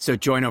 So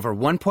join over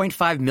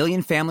 1.5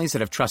 million families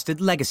that have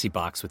trusted Legacy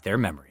Box with their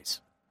memories.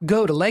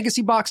 Go to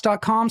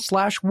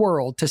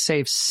legacybox.com/world to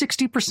save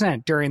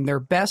 60% during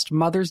their best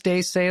Mother's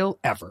Day sale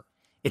ever.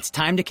 It's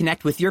time to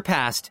connect with your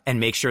past and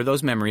make sure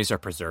those memories are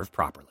preserved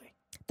properly.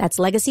 That's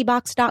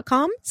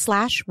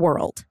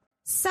legacybox.com/world.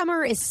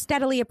 Summer is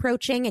steadily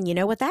approaching, and you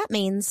know what that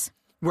means.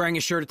 Wearing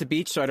a shirt at the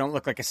beach so I don't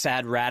look like a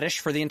sad radish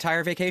for the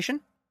entire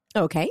vacation?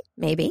 Okay,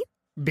 maybe.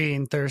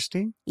 Being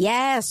thirsty?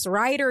 Yes,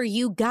 Ryder,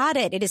 you got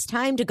it. It is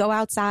time to go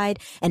outside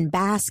and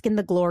bask in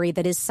the glory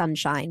that is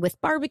sunshine with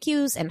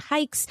barbecues and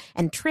hikes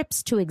and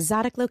trips to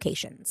exotic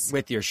locations.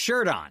 With your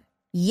shirt on.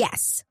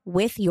 Yes,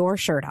 with your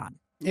shirt on.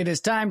 It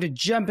is time to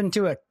jump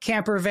into a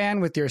camper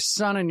van with your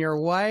son and your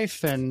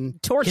wife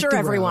and torture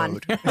everyone.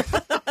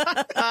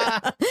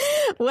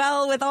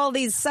 Well, with all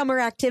these summer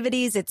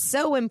activities, it's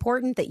so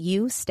important that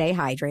you stay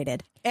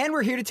hydrated. And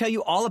we're here to tell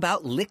you all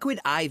about Liquid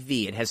IV.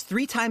 It has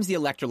 3 times the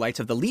electrolytes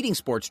of the leading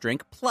sports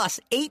drink, plus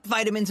 8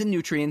 vitamins and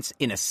nutrients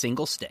in a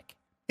single stick.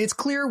 It's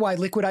clear why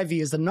Liquid IV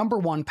is the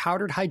 #1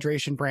 powdered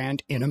hydration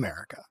brand in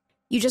America.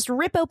 You just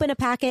rip open a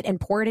packet and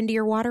pour it into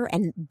your water,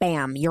 and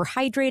bam, you're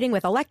hydrating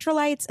with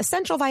electrolytes,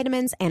 essential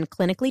vitamins, and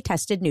clinically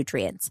tested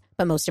nutrients.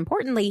 But most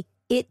importantly,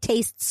 it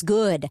tastes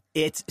good.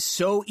 It's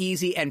so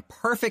easy and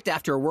perfect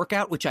after a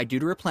workout, which I do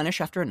to replenish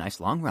after a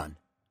nice long run.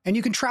 And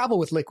you can travel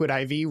with Liquid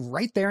IV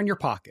right there in your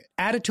pocket.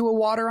 Add it to a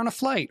water on a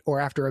flight or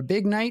after a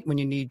big night when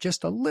you need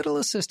just a little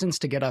assistance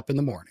to get up in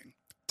the morning.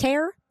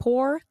 Tear,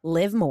 pour,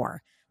 live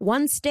more.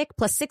 1 stick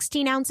plus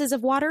 16 ounces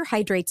of water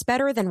hydrates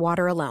better than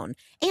water alone.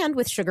 And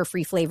with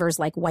sugar-free flavors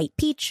like white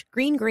peach,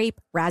 green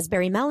grape,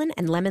 raspberry melon,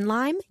 and lemon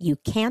lime, you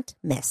can't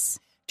miss.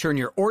 Turn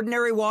your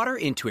ordinary water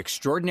into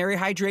extraordinary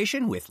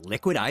hydration with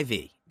Liquid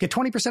IV. Get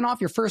 20%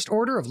 off your first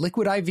order of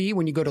Liquid IV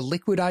when you go to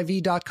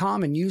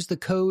liquidiv.com and use the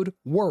code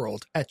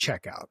WORLD at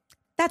checkout.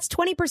 That's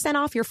 20%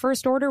 off your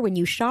first order when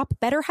you shop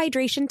Better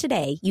Hydration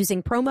today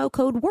using promo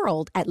code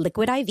WORLD at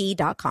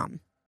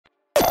liquidiv.com.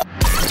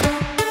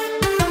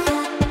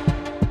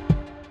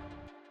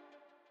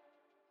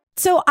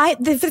 So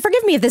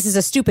forgive me if this is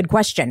a stupid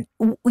question.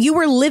 You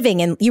were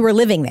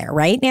living there,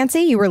 right,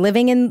 Nancy? You were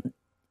living in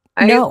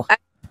I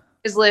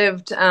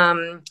lived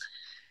in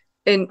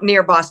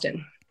near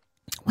Boston.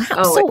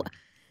 Wow.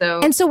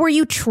 So were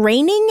you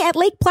training at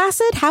Lake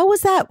Placid? How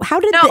was that?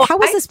 How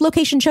was this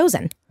location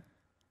chosen?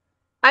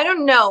 I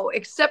don't know,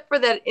 except for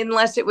that,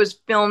 unless it was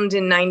filmed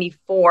in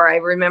 '94. I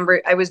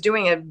remember I was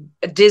doing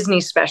a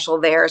Disney special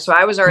there, so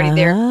I was already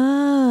there.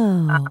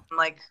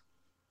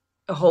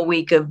 a whole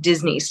week of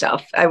Disney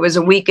stuff. I was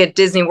a week at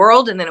Disney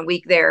World and then a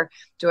week there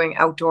doing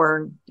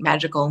outdoor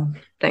magical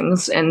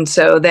things. And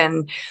so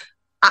then,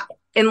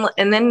 and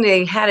then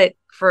they had it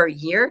for a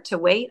year to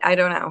wait. I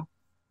don't know.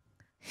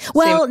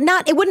 Well,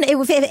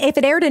 if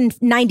it aired in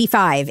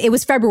 95, it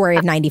was February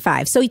of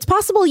 95. So it's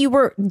possible you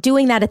were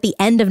doing that at the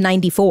end of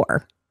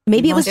 94.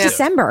 Maybe it was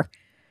December.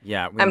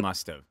 Yeah, we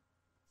must have.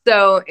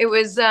 So it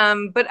was,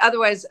 but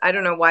otherwise, I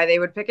don't know why they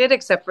would pick it,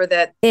 except for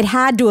that. It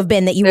had to have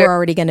been that you were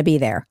already going to be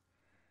there.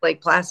 Lake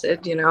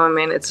Placid, I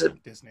mean, it's a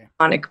Disney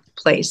iconic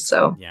place.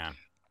 So yeah.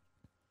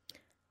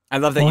 I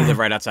love that you live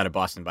right outside of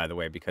Boston, by the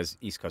way, because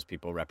East Coast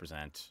people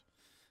represent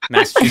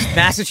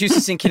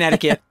Massachusetts and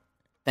Connecticut.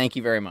 Thank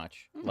you very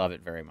much. Love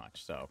it very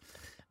much. So,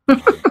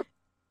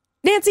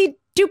 Nancy,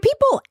 do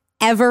people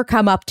ever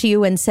come up to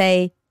you and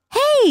say,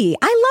 "Hey,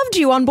 I loved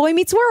you on Boy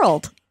Meets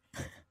World"?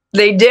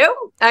 They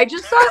do. I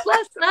just saw it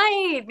last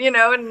night,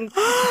 and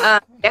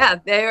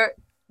yeah,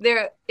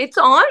 it's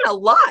on a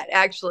lot,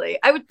 actually.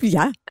 I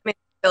feel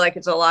like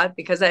it's a lot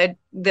because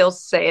they'll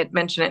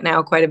mention it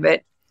now quite a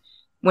bit.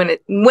 When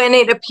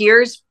it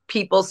appears,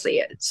 people see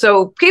it.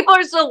 So people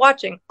are still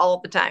watching all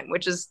the time,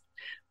 which is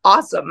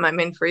awesome. I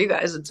mean, for you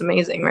guys, it's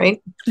amazing,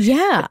 right?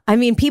 Yeah. I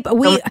mean, people,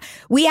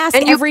 we ask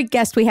every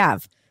guest we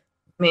have.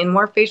 I mean,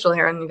 more facial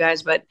hair on you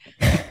guys, but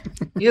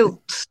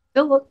you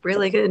still look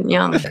really good and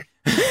young. And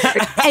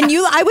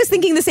I was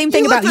thinking the same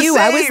thing about you.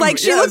 I was like,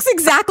 she looks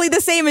exactly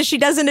the same as she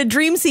does in a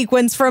dream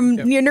sequence from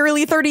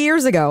nearly 30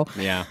 years ago.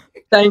 Yeah.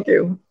 Thank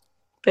you.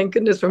 Thank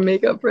goodness for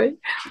makeup, right?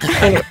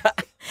 Anyway.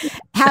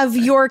 Have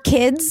your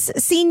kids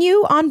seen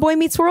you on Boy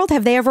Meets World?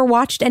 Have they ever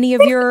watched any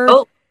of your...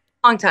 Oh,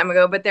 a long time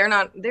ago, but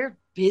they're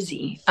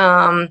busy.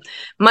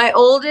 My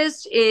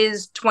oldest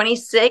is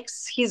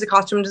 26. He's a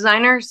costume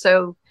designer.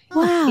 So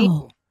he's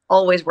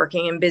always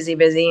working and busy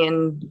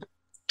and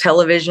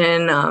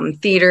television,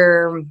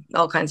 theater,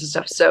 all kinds of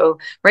stuff. So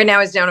right now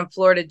he's down in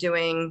Florida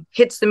doing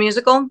Hits the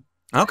Musical.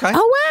 Okay.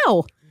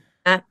 Oh,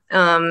 wow.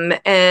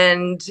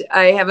 And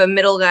I have a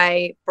middle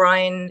guy,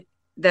 Brian,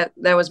 that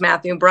was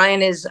Matthew.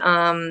 Brian is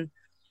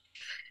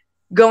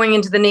going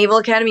into the Naval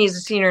Academy. He's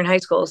a senior in high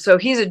school. So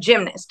he's a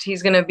gymnast.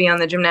 He's going to be on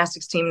the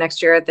gymnastics team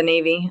next year at the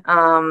Navy.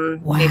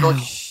 Naval.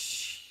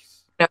 It's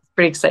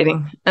pretty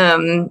exciting.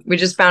 We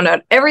just found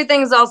out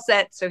everything's all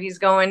set. So he's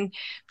going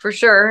for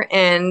sure.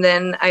 And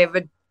then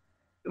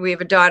we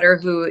have a daughter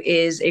who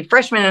is a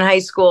freshman in high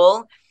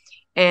school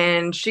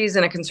and she's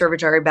in a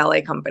conservatory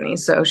ballet company.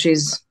 So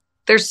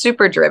they're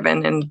super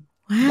driven and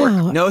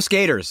work. No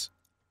skaters.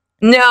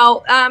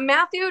 No,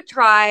 Matthew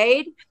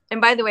tried. And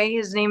by the way,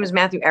 his name is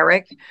Matthew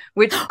Eric,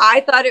 which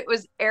I thought it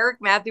was Eric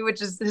Matthew,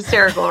 which is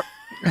hysterical.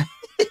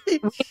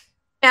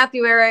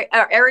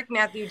 Eric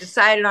Matthew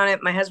decided on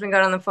it. My husband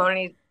got on the phone and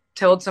he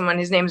told someone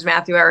his name's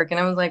Matthew Eric. And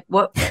I was like,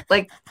 what?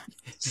 Like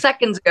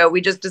seconds ago, we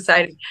just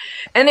decided.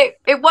 And it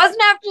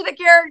wasn't after the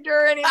character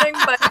or anything,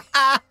 but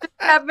it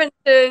happened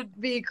to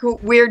be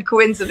weird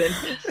coincidence.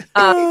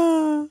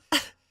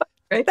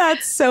 Right?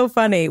 That's so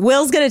funny.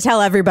 Will's going to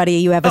tell everybody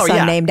you have a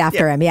son named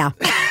after him. Yeah.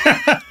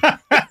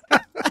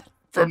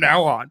 From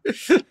now on.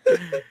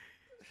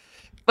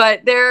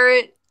 But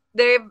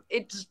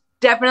it's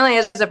definitely,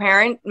 as a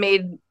parent,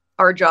 made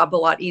our job a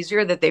lot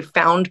easier that they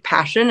found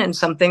passion and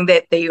something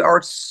that they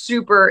are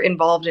super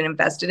involved and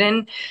invested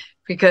in,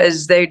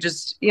 because they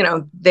just,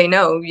 they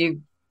know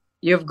you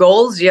have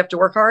goals, you have to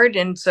work hard.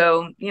 And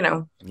so,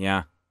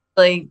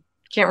 they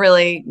can't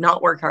really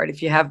not work hard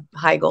if you have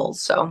high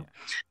goals. So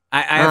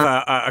I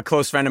have a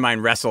close friend of mine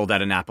wrestled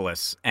at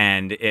Annapolis,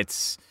 and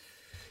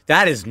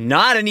that is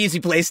not an easy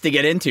place to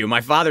get into.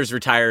 My father's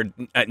retired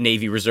at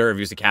Navy Reserve.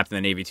 He was a captain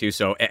in the Navy too.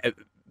 So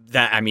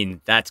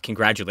that's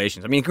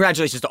congratulations. I mean,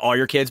 congratulations to all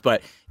your kids,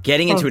 but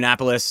getting into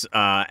Annapolis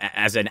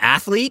as an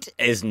athlete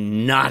is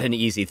not an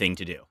easy thing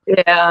to do.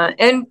 Yeah.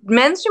 And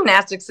men's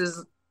gymnastics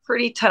is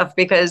pretty tough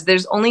because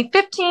there's only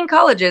 15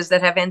 colleges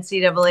that have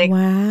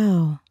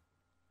NCAA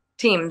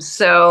teams.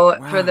 So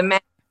for the men,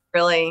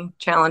 really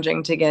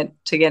challenging to get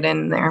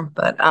in there.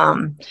 But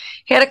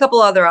he had a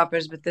couple other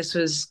offers, but this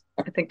was,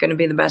 I think, going to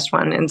be the best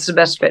one, and it's the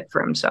best fit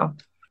for him. So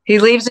he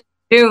leaves in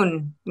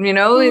June,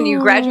 and you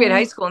graduate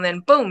high school and then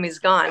boom, he's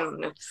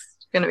gone. It's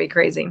going to be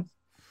crazy.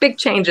 Big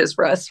changes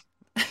for us.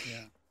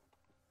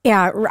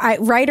 Yeah.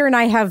 Ryder and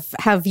I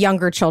have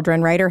younger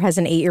children. Ryder has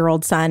an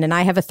 8-year-old son and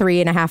I have a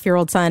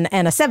 3.5-year-old son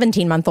and a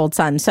 17-month-old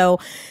son. So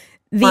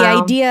the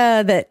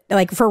idea that,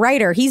 like, for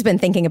Ryder, he's been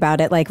thinking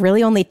about it, like,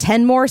 really only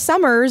 10 more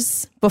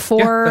summers before.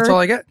 Yeah, that's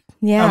all I get.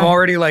 Yeah. I'm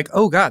already like,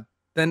 oh God,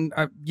 then,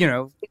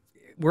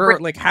 we're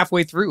like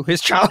halfway through his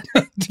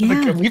childhood.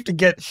 Like, we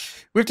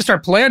have to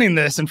start planning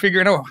this and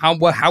figuring out how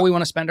we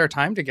want to spend our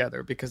time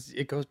together, because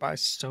it goes by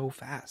so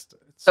fast.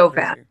 It's so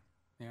crazy. fast.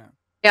 Yeah.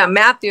 Yeah.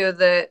 Matthew,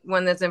 the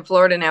one that's in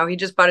Florida now, he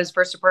just bought his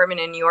first apartment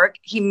in New York.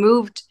 He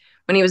moved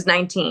when he was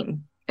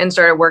 19 and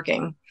started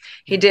working.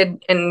 He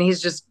did. And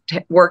he's just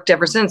worked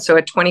ever since. So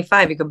at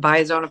 25, he could buy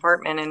his own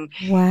apartment in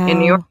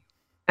New York.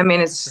 I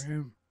mean, it's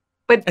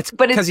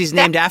because he's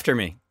named after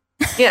me.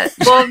 Yeah.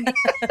 Well,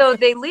 so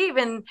they leave,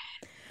 and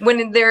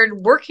when they're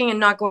working and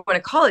not going to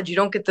college, you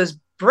don't get those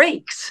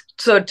breaks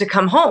to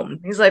come home.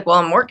 He's like, well,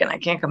 I'm working. I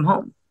can't come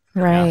home.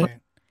 Right.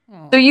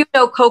 So you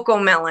know Coco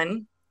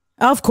Melon.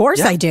 Of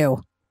course I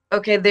do.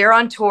 Okay, they're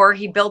on tour.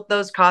 He built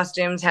those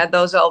costumes, had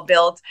those all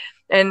built.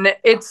 And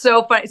it's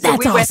so funny. So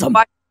That's awesome.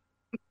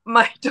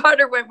 My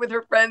daughter went with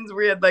her friends.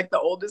 We had like the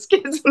oldest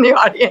kids in the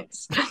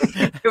audience.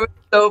 It was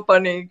so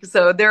funny.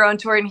 So they're on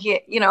tour and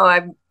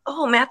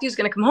Matthew's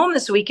going to come home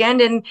this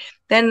weekend. And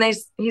then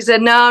he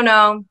said,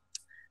 no,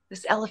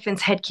 this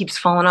elephant's head keeps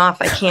falling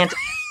off. I can't.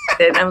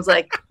 And I was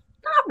like,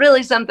 not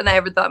really something I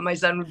ever thought my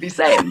son would be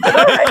saying. But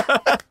all right.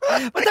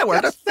 But that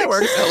works. That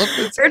works.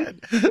 Elephant's head.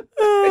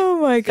 Oh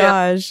my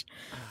gosh.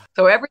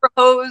 So every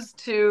hose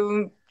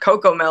to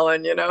Coco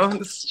Melon,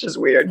 it's just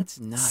weird. That's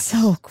nuts.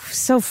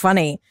 So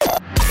funny.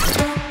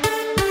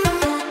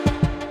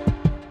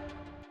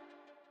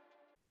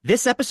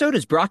 This episode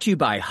is brought to you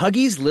by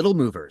Huggies Little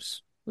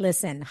Movers.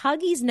 Listen,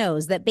 Huggies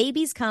knows that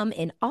babies come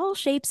in all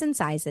shapes and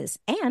sizes,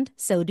 and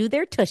so do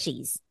their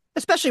tushies.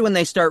 Especially when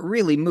they start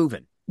really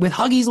moving. With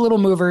Huggies Little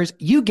Movers,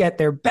 you get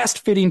their best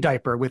fitting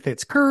diaper with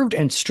its curved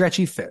and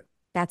stretchy fit.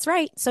 That's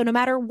right. So no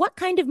matter what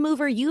kind of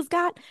mover you've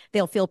got,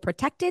 they'll feel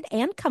protected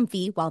and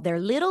comfy while their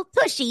little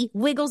tushy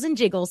wiggles and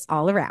jiggles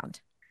all around.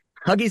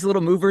 Huggies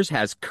Little Movers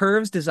has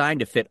curves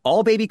designed to fit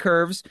all baby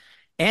curves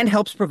and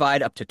helps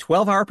provide up to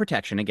 12-hour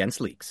protection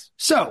against leaks.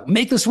 So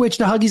make the switch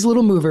to Huggies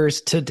Little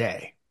Movers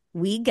today.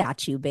 We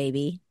got you,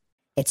 baby.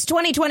 It's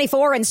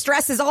 2024 and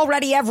stress is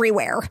already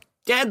everywhere.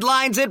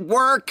 Deadlines at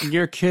work.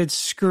 Your kid's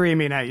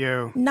screaming at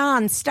you.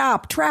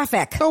 Non-stop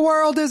traffic. The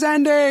world is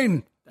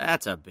ending.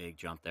 That's a big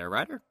jump there,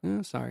 Ryder.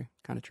 Oh, sorry.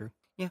 Kind of true.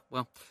 Yeah,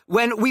 well,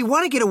 when we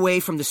want to get away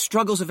from the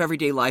struggles of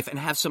everyday life and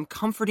have some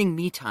comforting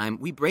me time,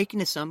 we break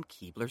into some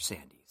Keebler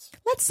Sandies.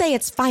 Let's say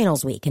it's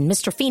finals week and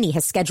Mr. Feeney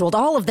has scheduled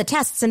all of the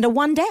tests into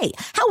one day.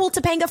 How will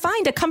Topanga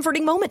find a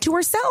comforting moment to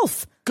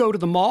herself? Go to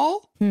the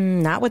mall?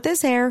 Not with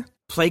this hair.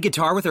 Play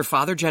guitar with her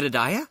father,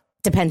 Jedediah?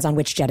 Depends on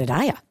which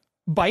Jedediah.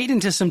 Bite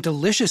into some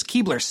delicious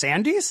Keebler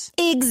Sandies?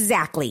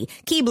 Exactly.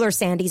 Keebler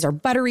Sandies are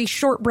buttery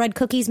shortbread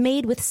cookies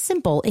made with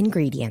simple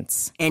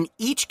ingredients. And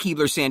each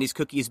Keebler Sandies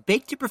cookie is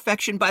baked to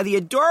perfection by the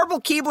adorable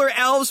Keebler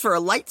elves for a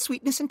light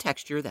sweetness and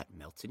texture that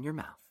melts in your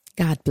mouth.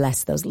 God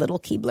bless those little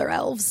Keebler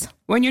elves.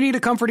 When you need a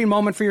comforting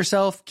moment for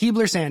yourself,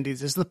 Keebler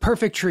Sandies is the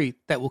perfect treat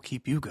that will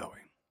keep you going.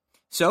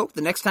 So,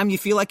 the next time you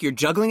feel like you're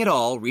juggling it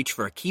all, reach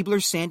for a Keebler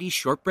Sandies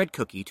shortbread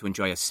cookie to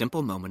enjoy a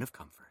simple moment of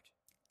comfort.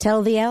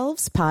 Tell the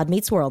elves Pod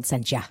Meets World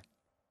sent ya.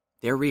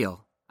 They're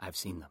real. I've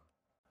seen them.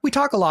 We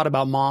talk a lot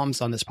about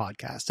moms on this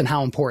podcast and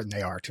how important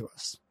they are to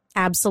us.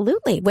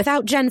 Absolutely.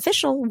 Without Jen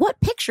Fishel,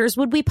 what pictures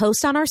would we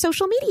post on our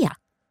social media?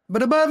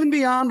 But above and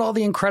beyond all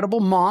the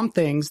incredible mom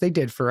things they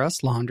did for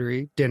us,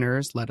 laundry,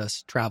 dinners, let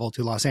us travel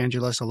to Los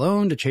Angeles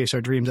alone to chase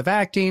our dreams of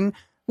acting.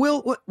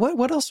 Will,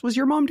 what else was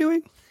your mom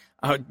doing?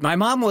 My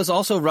mom was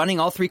also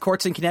running all 3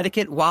 courts in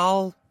Connecticut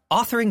while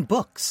authoring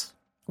books.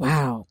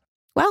 Wow.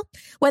 Well,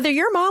 whether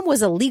your mom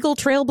was a legal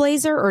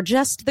trailblazer or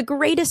just the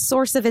greatest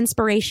source of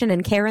inspiration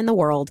and care in the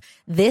world,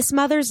 this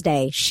Mother's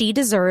Day, she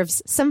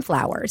deserves some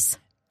flowers.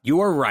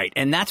 You are right,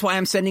 and that's why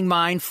I'm sending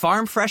mine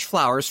farm fresh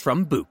flowers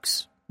from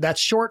Bouqs. That's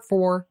short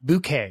for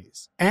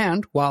bouquets.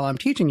 And while I'm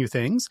teaching you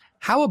things,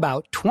 how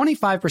about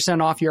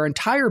 25% off your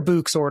entire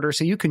Bouqs order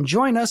so you can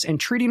join us in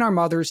treating our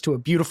mothers to a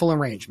beautiful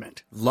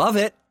arrangement? Love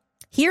it.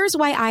 Here's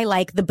why I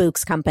like the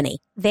Bouqs Company.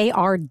 They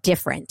are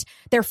different.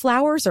 Their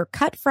flowers are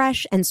cut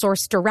fresh and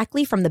sourced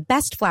directly from the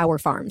best flower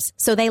farms,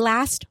 so they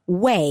last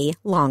way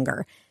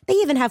longer. They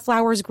even have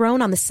flowers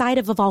grown on the side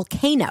of a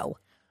volcano.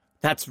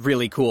 That's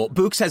really cool.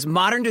 Bouqs has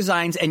modern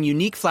designs and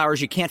unique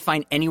flowers you can't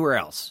find anywhere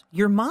else.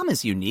 Your mom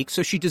is unique,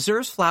 so she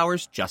deserves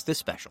flowers just as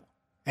special.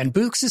 And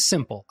Bouqs is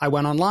simple. I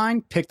went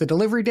online, picked the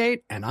delivery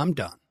date, and I'm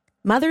done.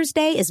 Mother's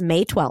Day is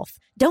May 12th.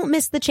 Don't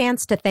miss the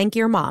chance to thank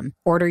your mom.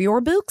 Order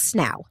your Bouqs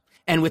now.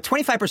 And with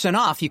 25%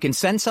 off, you can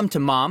send some to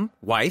mom,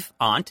 wife,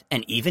 aunt,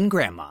 and even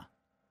grandma.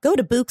 Go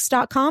to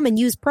Bouqs.com and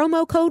use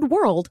promo code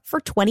WORLD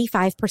for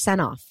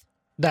 25% off.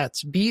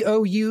 That's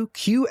BOUQS.com,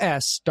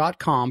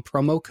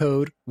 promo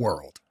code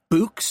WORLD.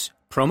 Bouqs,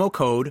 promo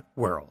code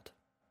WORLD.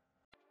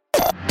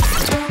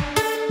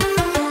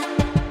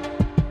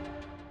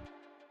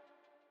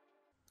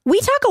 We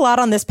talk a lot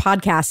on this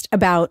podcast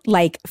about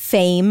like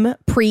fame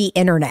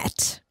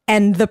pre-internet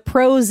and the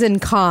pros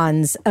and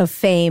cons of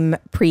fame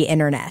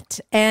pre-internet.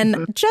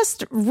 And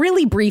just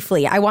really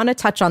briefly, I want to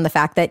touch on the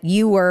fact that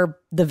you were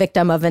the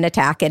victim of an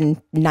attack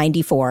in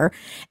 '94,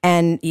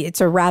 and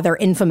it's a rather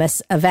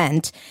infamous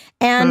event.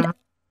 And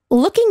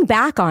looking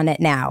back on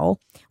it now,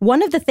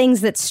 one of the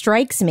things that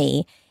strikes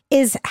me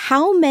is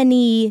how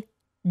many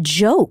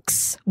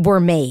jokes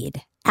were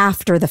made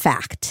after the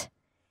fact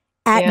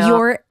at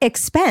your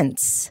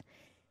expense.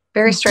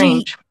 Very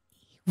strange.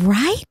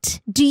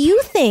 Right? Do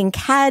you think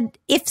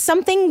if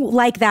something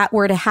like that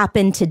were to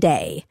happen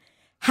today,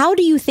 how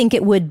do you think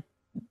it would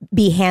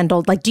be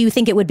handled? Like, do you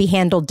think it would be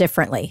handled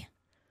differently?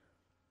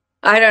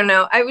 I don't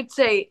know. I would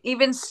say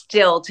even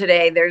still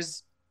today,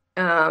 there's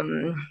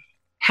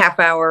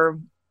half-hour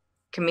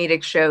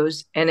comedic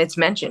shows and it's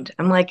mentioned.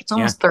 I'm like, it's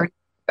almost 30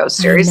 ago.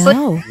 Seriously. I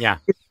know. Yeah.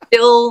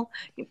 Still,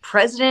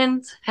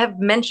 presidents have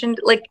mentioned,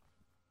 like,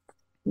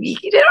 you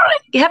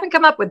haven't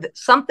come up with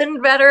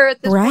something better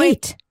at this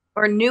point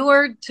or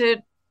newer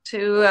to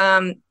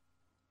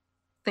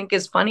think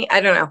is funny.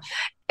 I don't know.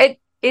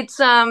 It's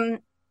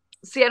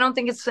see, I don't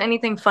think it's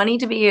anything funny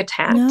to be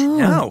attacked.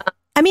 No.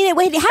 I mean,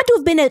 it had to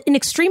have been an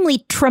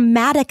extremely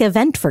traumatic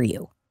event for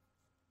you.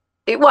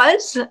 It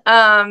was.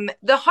 The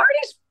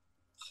hardest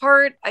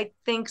part, I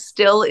think,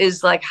 still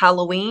is like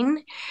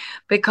Halloween,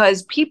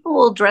 because people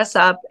will dress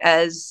up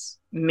as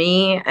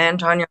me and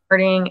Tanya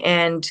Harding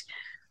and,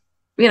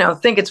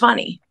 think it's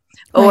funny.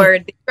 Right. Or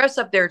they dress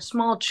up their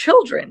small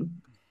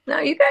children. Now,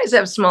 you guys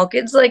have small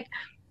kids. Like,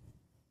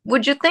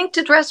 would you think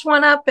to dress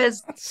one up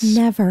as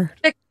never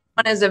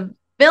one as a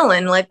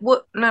villain? Like,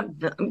 what? Not,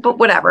 but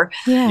whatever.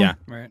 Yeah.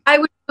 Right. I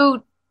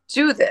would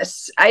do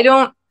this. I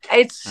don't.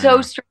 It's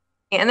so strange.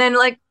 And then,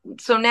 like,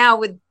 so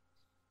now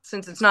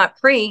since it's not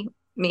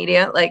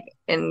pre-media, like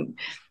in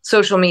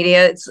social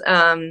media, it's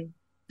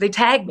they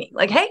tag me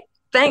like, "Hey,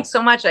 thanks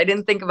so much. I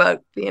didn't think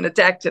about being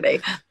attacked today.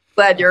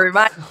 Glad you're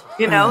reminded."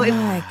 Oh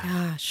my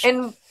gosh.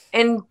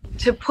 And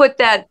to put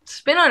that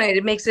spin on it,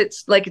 it makes it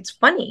like it's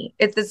funny.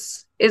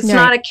 It's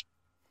not a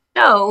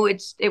show.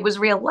 It was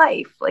real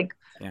life. Like,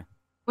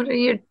 what are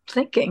you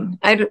thinking?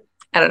 I don't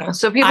know.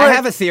 So people. I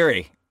have a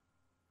theory.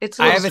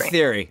 I have a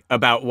theory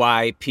about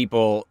why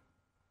people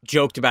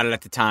joked about it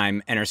at the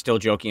time and are still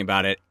joking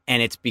about it,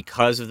 and it's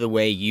because of the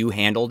way you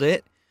handled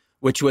it,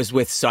 which was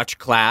with such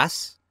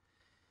class.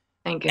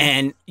 Thank you.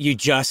 And you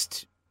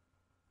just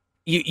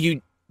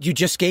you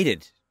just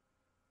skated.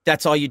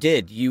 That's all you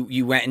did.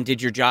 You went and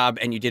did your job,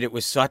 and you did it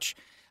with such,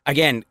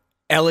 again,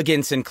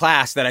 elegance and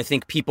class that I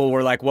think people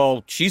were like,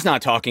 well, she's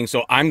not talking,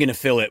 so I'm going to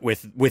fill it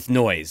with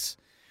noise.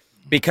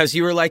 Because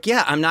you were like,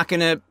 yeah, I'm not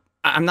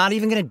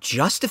even going to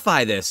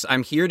justify this.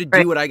 I'm here to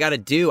do what I got to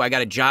do. I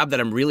got a job that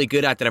I'm really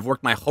good at, that I've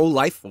worked my whole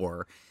life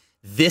for.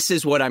 This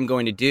is what I'm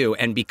going to do.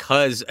 And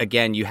because,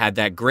 again, you had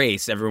that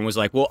grace, everyone was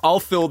like, well, I'll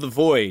fill the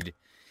void.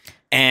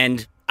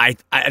 And I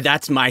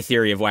that's my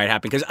theory of why it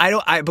happened. Because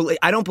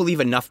I don't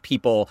believe enough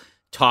people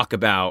talk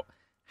about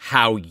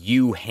how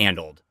you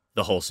handled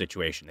the whole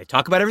situation. They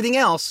talk about everything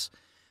else,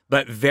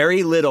 but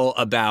very little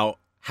about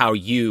how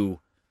you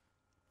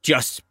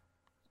just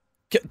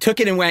took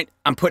it and went,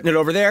 I'm putting it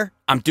over there.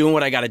 I'm doing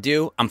what I got to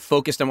do. I'm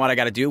focused on what I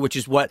got to do, which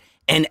is what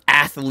an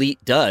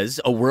athlete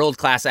does, a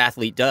world-class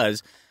athlete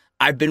does.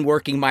 I've been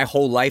working my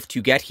whole life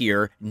to get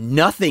here.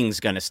 Nothing's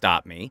going to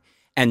stop me.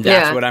 And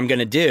that's what I'm going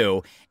to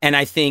do. And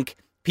I think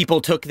people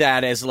took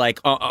that as like,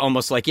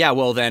 almost like, yeah,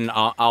 well, then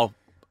I'll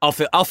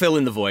fill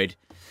in the void.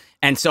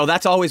 And so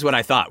that's always what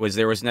I thought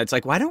it's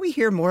like, why don't we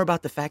hear more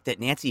about the fact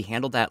that Nancy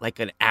handled that like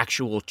an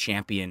actual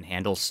champion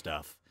handles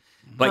stuff?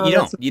 But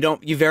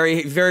you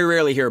very, very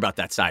rarely hear about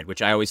that side,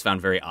 which I always found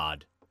very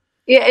odd.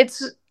 Yeah,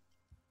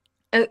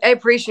 I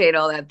appreciate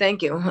all that.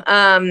 Thank you.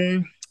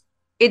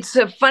 It's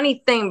a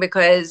funny thing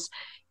because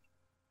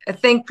I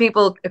think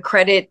people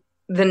credit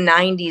the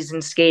 90s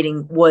in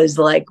skating was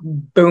like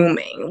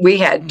booming. We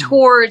had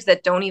tours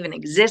that don't even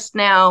exist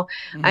now.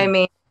 I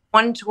mean,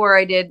 one tour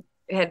I did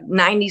had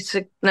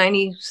 96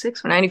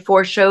 or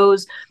 94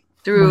 shows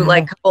through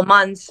like a couple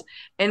months.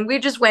 And we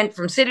just went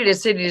from city to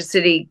city to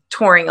city,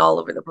 touring all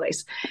over the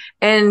place.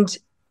 And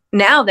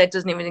now that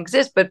doesn't even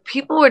exist. But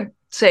people would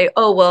say,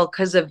 oh, well,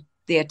 because of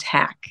the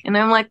attack. And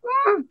I'm like,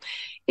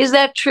 is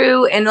that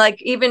true? And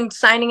like even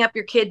signing up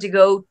your kid to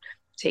go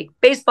take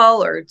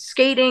baseball or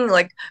skating,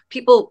 like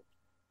people,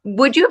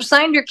 would you have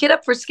signed your kid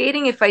up for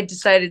skating if I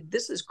decided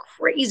this is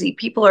crazy?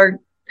 People are,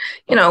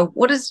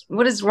 what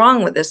is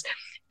wrong with this?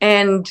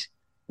 And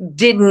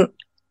didn't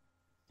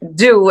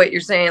do what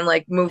you're saying,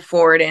 like move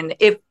forward. And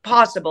if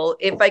possible,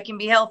 if I can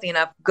be healthy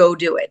enough, go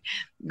do it.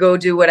 Go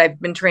do what I've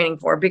been training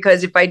for.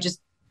 Because if I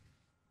just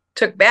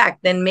took back,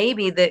 then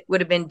maybe that would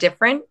have been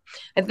different.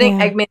 I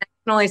think, I mean, I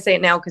can only say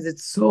it now because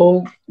it's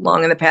so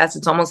long in the past.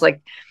 It's almost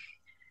like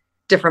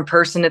different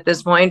person at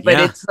this point. But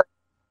it's like,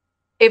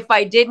 if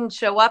I didn't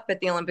show up at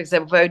the Olympics,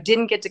 if I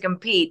didn't get to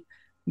compete,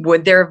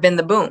 would there have been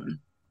the boom?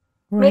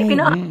 Right. Maybe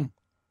not.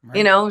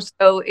 Right.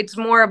 So it's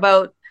more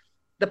about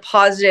the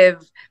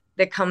positive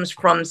that comes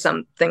from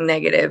something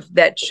negative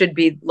that should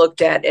be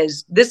looked at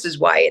as this is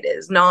why it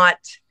is, not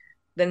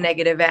the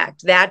negative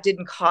act. That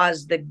didn't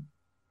cause the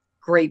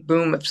great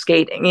boom of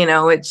skating.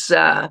 It's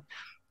the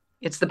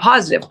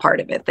positive part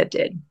of it that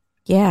did.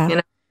 Yeah.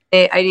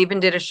 I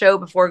even did a show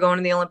before going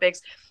to the Olympics.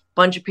 A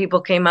bunch of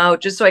people came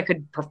out just so I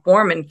could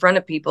perform in front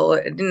of people.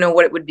 I didn't know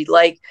what it would be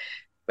like,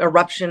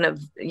 eruption of,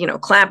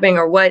 clapping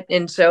or what.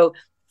 And so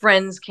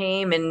friends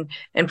came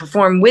and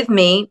performed with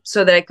me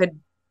so that I could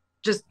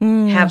just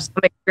have some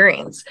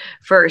experience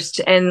first.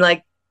 And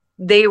like,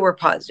 they were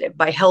positive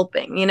by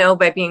helping,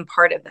 by being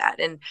part of that.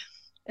 And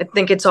I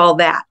think it's all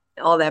that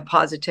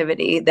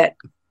positivity that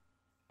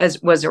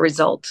was a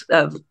result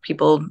of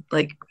people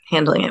like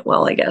handling it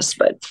well, I guess.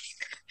 But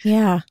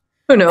yeah,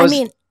 who knows? I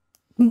mean,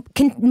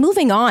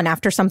 moving on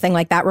after something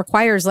like that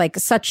requires like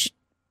such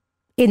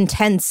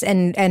intense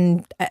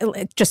and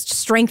just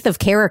strength of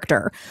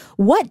character.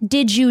 What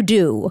did you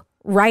do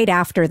right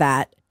after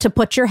that to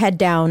put your head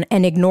down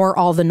and ignore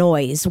all the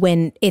noise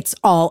when it's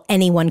all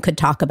anyone could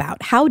talk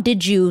about? How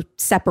did you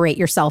separate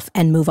yourself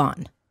and move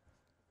on?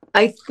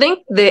 I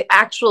think the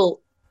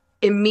actual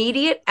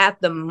immediate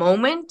at the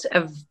moment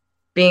of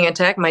being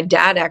attacked, my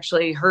dad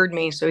actually heard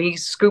me. So he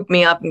scooped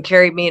me up and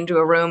carried me into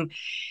a room.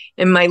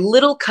 And my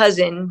little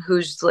cousin,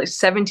 who's like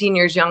 17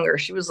 years younger,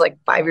 she was like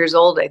 5 years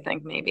old, I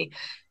think, maybe.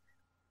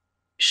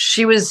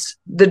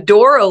 The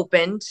door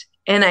opened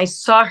and I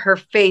saw her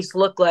face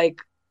look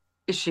like,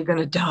 is she going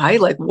to die?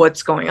 Like,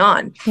 what's going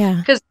on? Yeah.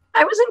 Because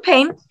I was in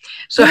pain.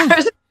 So I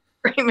was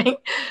screaming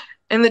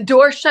and the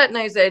door shut and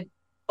I said,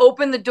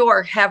 open the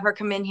door, have her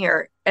come in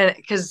here. And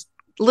because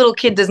little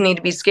kid doesn't need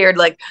to be scared.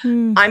 Like,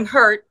 I'm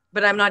hurt,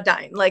 but I'm not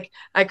dying. Like,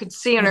 I could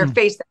see on her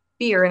face that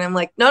fear. And I'm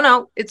like,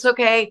 no, it's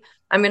okay.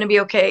 I'm going to be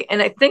okay.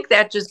 And I think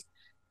that just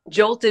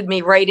jolted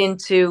me right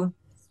into,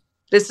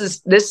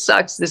 this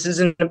sucks. This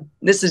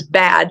is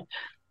bad.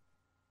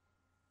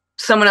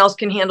 Someone else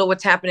can handle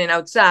what's happening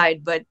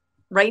outside, but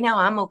right now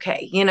I'm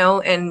okay,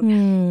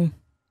 and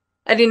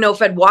I didn't know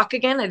if I'd walk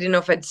again. I didn't know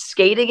if I'd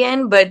skate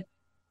again, but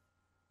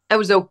I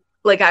was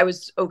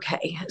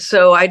okay.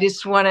 So I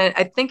just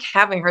I think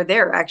having her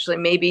there actually,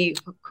 maybe,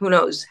 who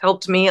knows,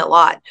 helped me a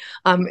lot.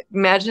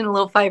 Imagine a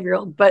little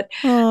 5-year-old, but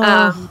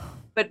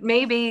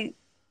maybe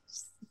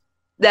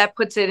that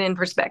puts it in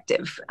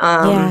perspective.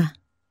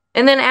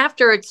 And then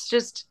after, it's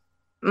just,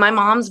 my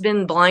mom's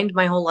been blind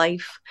my whole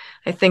life.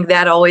 I think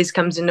that always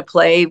comes into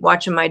play,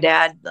 watching my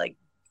dad like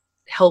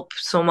help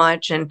so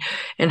much, and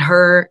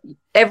her,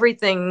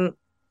 everything,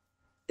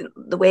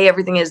 the way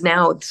everything is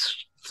now, it's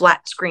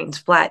flat screens,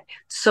 flat.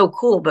 It's so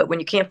cool. But when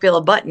you can't feel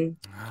a button,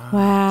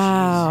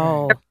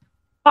 wow,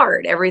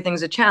 hard.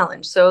 Everything's a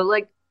challenge. So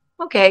like,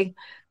 okay,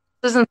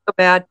 this isn't so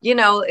bad.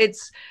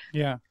 It's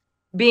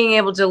being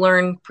able to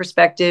learn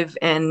perspective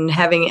and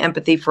having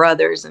empathy for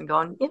others and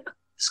going,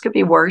 this could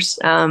be worse.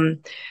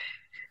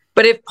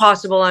 But if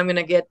possible, I'm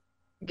going to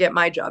get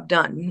my job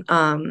done.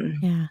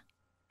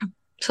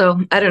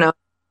 So I don't know,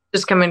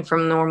 just coming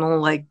from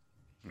normal, like,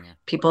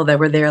 people that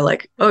were there,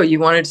 like, oh, you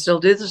wanted to still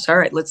do this? All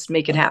right, let's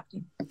make it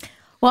happen.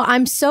 Well,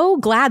 I'm so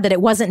glad that it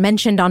wasn't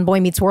mentioned on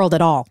Boy Meets World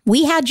at all.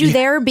 We had you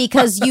there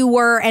because you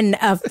were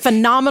a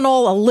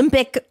phenomenal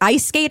Olympic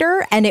ice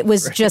skater, and it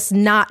was just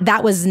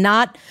that was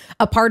not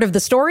a part of the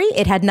story.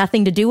 It had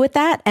nothing to do with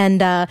that.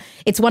 And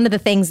it's one of the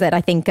things that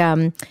I think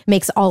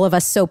makes all of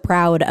us so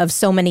proud of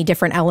so many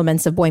different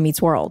elements of Boy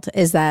Meets World,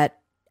 is that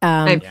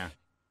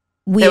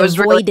we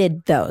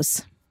avoided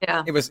those.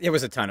 Yeah, it was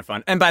a ton of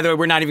fun. And by the way,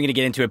 we're not even going to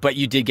get into it, but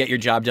you did get your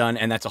job done,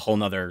 and that's a whole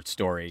nother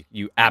story.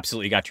 You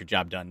absolutely got your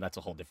job done. That's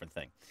a whole different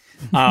thing.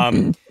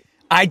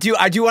 I do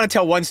want to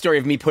tell one story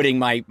of me putting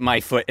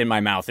my foot in my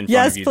mouth in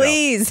front of you. Yes,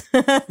 please.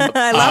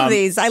 I love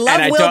these. I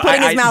love Will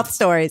putting his mouth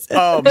stories.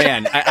 Oh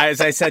man,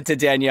 as I said to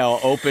Danielle,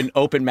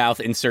 open mouth,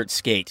 insert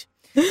skate.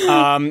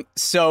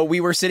 So we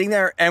were sitting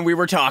there and we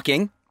were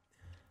talking.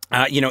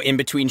 In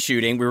between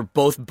shooting, we were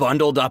both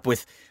bundled up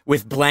with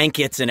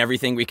blankets and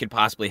everything we could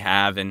possibly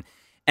have, and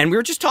we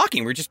were just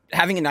talking. We were just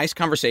having a nice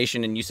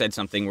conversation, and you said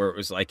something where it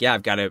was like, yeah,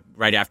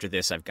 right after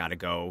this, I've got to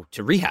go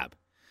to rehab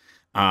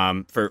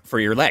for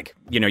your leg.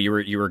 You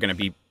were going to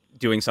be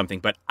doing something,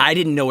 but I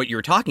didn't know what you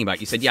were talking about.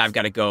 You said, yeah, I've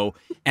got to go.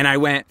 And I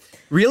went,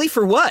 really,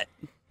 for what?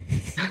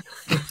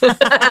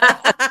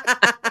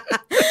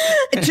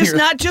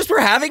 Not just for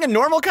having a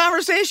normal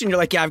conversation. You're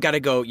like, yeah, I've got to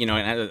go,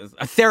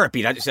 a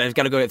therapy. I just said, I've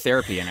got to go to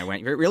therapy. And I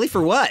went, really,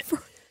 for what?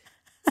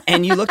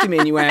 And you looked at me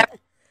and you went,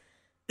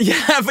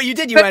 yeah, but you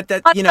did. You went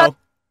that,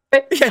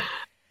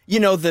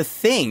 the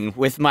thing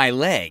with my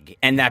leg.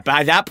 And that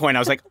by that point I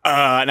was like,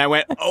 and I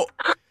went,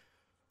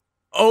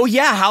 oh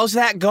yeah, how's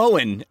that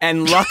going?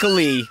 And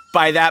luckily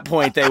by that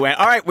point they went,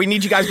 all right, we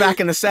need you guys back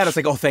in the set. I was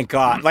like, oh, thank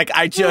God. Like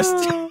I just,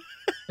 oh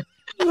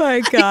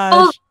my gosh.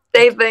 People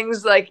say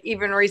things like,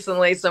 even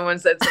recently someone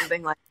said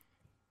something like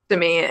to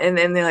me, and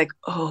then they're like,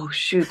 oh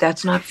shoot,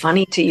 that's not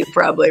funny to you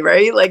probably,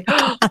 right? Like,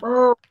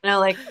 oh, and I'm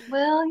like,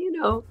 well,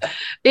 you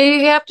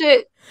have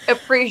to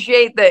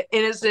appreciate the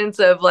innocence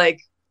of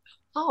like,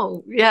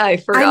 oh yeah, I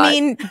forgot. I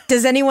mean,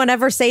 does anyone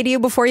ever say to you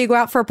before you go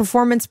out for a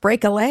performance,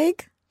 break a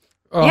leg?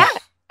 Oh. Yeah.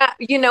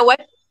 You know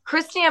what?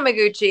 Christy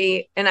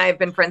Yamaguchi and I have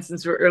been friends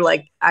since we were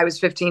like, I was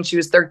 15, she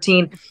was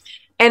 13.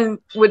 And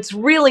what's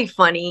really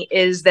funny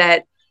is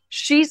that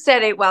she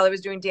said it while I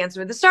was doing Dancing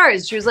with the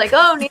Stars. She was like,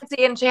 oh,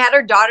 Nancy. And she had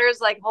her daughters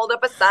like hold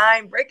up a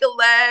sign, break a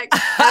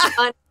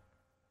leg.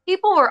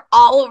 People were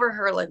all over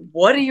her. Like,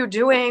 what are you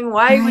doing?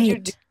 Why would you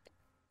do?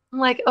 I'm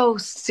like, oh,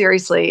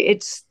 seriously,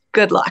 it's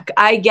good luck.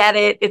 I get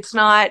it. It's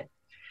not,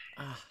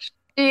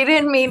 she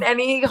didn't mean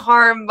any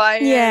harm by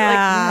it.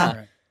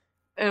 Yeah.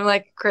 And I'm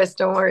like, Chris,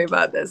 don't worry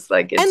about this.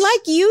 Like, and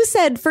like you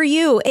said, for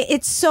you,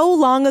 it's so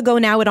long ago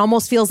now, it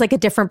almost feels like a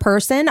different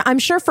person. I'm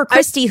sure for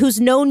Christy, who's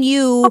known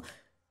you.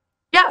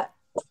 Yeah.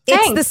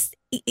 It's this.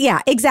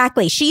 Yeah,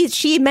 exactly.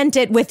 She meant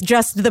it with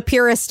just the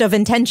purest of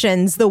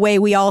intentions, the way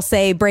we all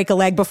say break a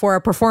leg before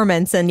a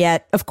performance. And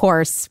yet, of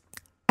course,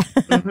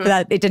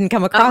 that it didn't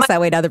come across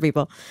that way to other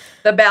people.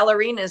 The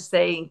ballerinas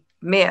say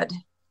mid.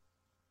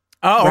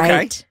 Oh, okay.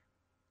 Right.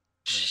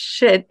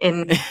 shit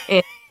in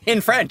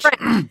In French.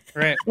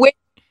 Right. Which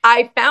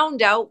I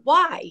found out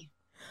why.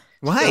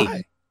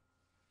 Why?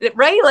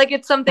 Right? Like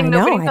it's something I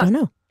know. nobody I don't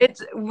know.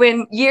 It's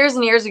when years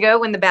and years ago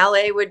when the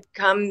ballet would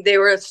come, they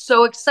were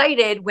so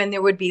excited when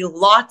there would be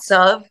lots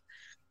of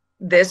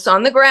this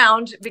on the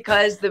ground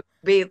because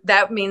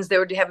that means they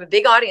would have a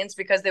big audience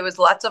because there was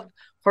lots of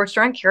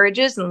horse-drawn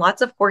carriages and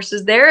lots of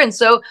horses there. And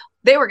so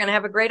they were going to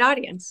have a great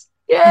audience.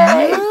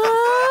 Yay!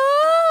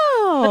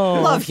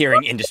 Oh. Love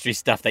hearing industry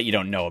stuff that you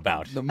don't know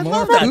about. The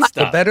more the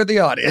stuff. better the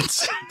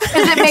audience.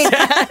 Because it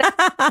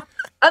made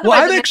Well,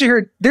 I've actually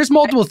heard there's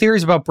multiple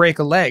theories about break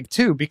a leg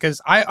too,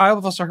 because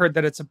I've also heard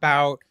that it's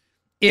about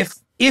if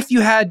you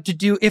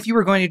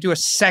were going to do a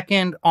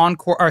second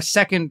encore or a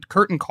second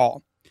curtain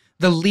call,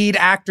 the lead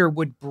actor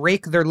would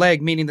break their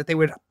leg, meaning that they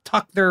would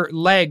tuck their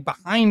leg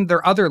behind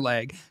their other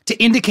leg to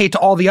indicate to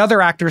all the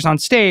other actors on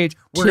stage,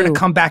 we're going to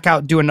come back out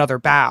and do another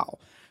bow.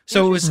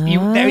 So it was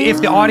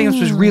if the audience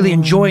was really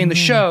enjoying the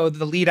show,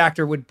 the lead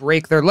actor would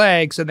break their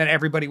leg, so then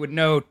everybody would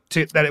know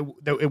that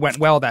it went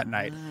well that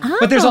night.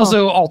 But there's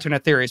also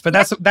alternate theories. But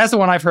that's the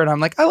one I've heard. I'm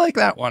like, I like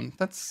that one.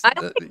 I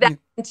like that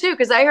one too,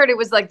 because I heard it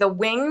was like the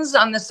wings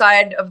on the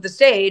side of the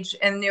stage,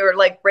 and they were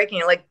like breaking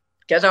it, like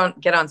get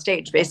on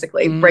stage,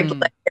 basically break the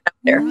leg, get out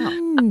there.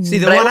 See,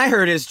 the one I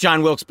heard is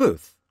John Wilkes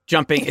Booth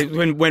jumping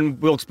when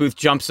Wilkes Booth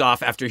jumps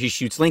off after he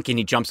shoots Lincoln.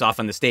 He jumps off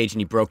on the stage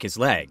and he broke his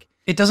leg.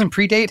 It doesn't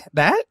predate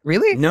that,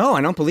 really? No,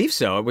 I don't believe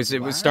so. It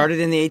was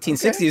started in the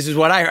 1860s. Okay. Is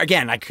what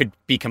I could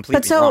be completely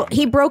wrong. But so wrong,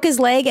 he broke his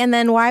leg, and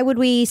then why would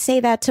we say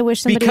that to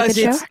wish somebody a good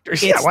show?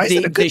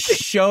 The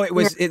show.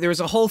 There was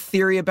a whole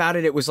theory about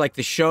it. It was like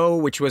the show,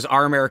 which was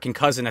Our American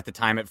Cousin at the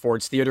time at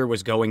Ford's Theater,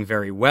 was going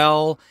very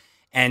well.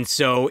 And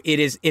so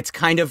it's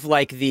kind of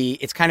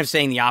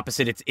saying the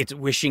opposite. It's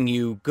wishing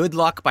you good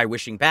luck by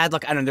wishing bad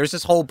luck. I don't know. There's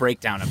this whole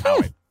breakdown of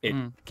how it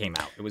came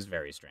out. It was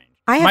very strange.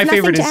 My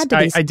favorite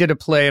is I did a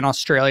play in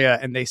Australia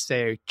and they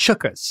say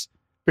chukas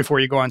before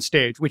you go on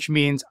stage, which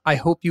means I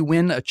hope you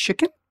win a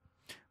chicken.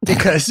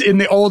 Because in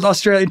the old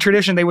Australian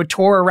tradition, they would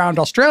tour around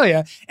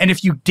Australia. And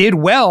if you did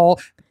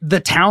well, the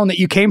town that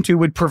you came to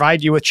would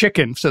provide you a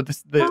chicken so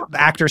the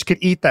actors could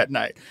eat that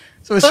night.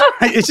 So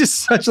it's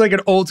just such like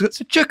an old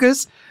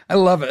chukas. I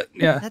love it.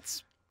 Yeah.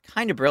 That's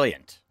kind of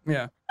brilliant.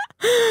 Yeah.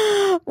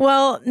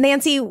 Well,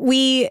 Nancy,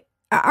 we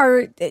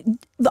are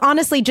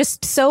honestly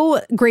just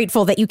so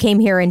grateful that you came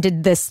here and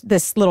did this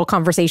little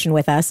conversation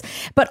with us.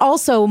 But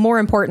also, more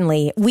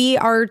importantly, we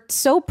are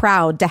so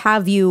proud to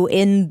have you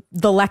in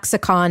the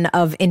lexicon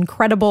of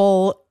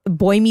incredible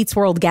Boy Meets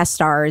World guest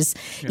stars.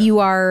 Yeah. You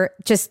are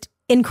just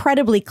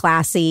incredibly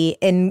classy,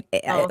 and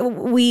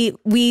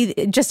we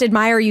just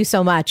admire you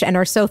so much and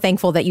are so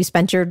thankful that you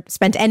spent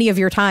any of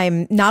your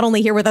time not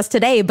only here with us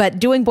today but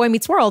doing Boy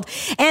Meets World.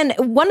 And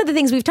one of the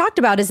things we've talked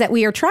about is that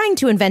we are trying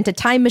to invent a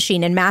time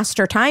machine and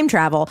master time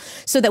travel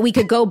so that we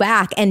could go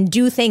back and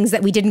do things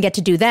that we didn't get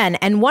to do then.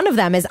 And one of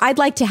them is I'd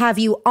like to have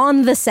you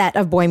on the set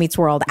of Boy Meets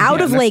World,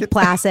 out of Lake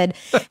Placid,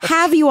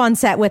 have you on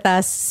set with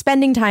us,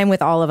 spending time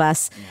with all of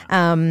us.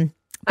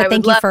 But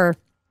thank you for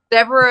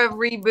ever a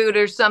reboot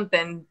or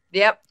something.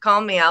 Yep,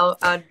 call me.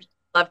 I'd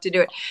love to do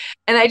it.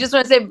 And I just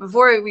want to say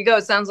before we go,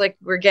 it sounds like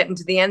we're getting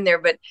to the end there,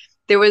 but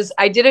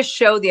I did a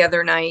show the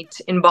other night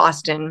in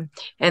Boston,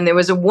 and there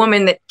was a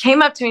woman that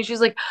came up to me. She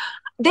was like,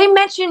 they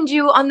mentioned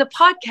you on the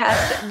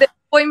podcast, the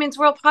Boy Meets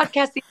World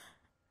podcast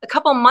a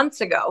couple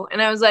months ago.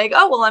 And I was like,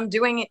 oh, well, I'm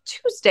doing it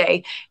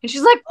Tuesday. And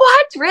she's like,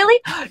 what? Really?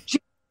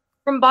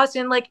 From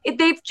Boston, like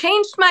they've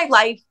changed my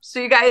life. So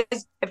you guys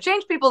have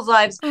changed people's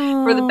lives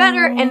for the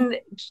better. And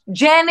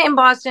Jen in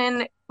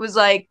Boston was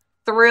like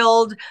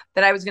thrilled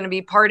that I was going to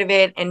be part of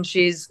it, and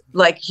she's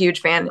like a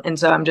huge fan. And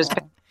so I'm just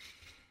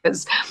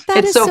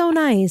that is so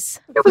nice.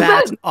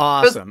 That's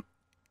awesome.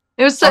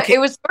 It was sort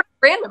of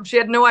random. She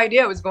had no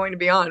idea I was going to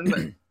be on.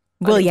 But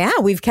well, yeah,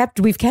 we've kept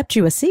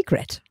you a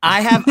secret.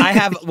 I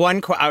have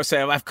one. I would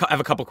say I have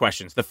a couple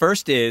questions. The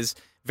first is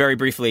very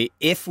briefly,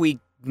 if we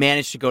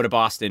manage to go to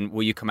Boston,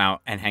 will you come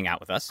out and hang out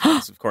with us?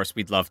 Of course,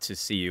 we'd love to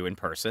see you in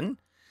person.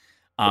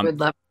 Would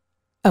love.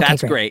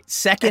 That's great.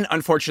 Second,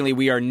 unfortunately,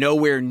 we are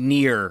nowhere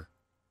near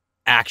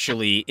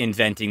actually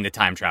inventing the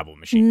time travel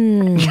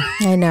machine.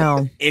 I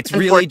know. It's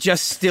really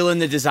just still in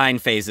the design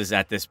phases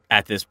at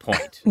this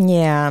point.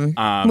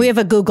 Yeah. We have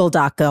a Google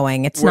Doc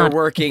going. We're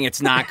working.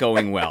 It's not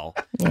going well.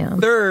 Yeah.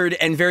 Third,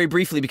 and very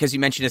briefly, because you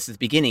mentioned this at the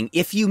beginning,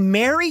 if you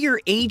marry your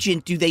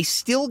agent, do they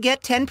still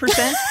get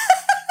 10%?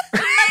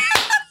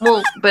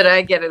 Well, but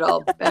I get it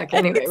all back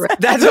anyway, right?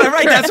 That's what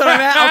I'm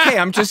at. Okay,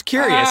 I'm just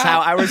curious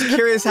how that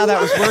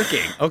was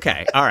working.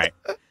 Okay, all right.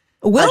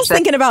 Will's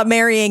thinking about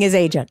marrying his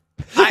agent.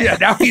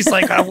 Now he's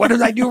like, what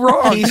did I do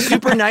wrong? He's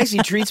super nice. He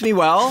treats me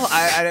well.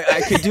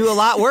 I could do a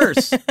lot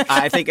worse.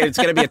 I think it's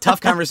going to be a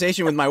tough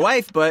conversation with my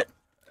wife, but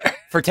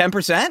for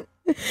 10%?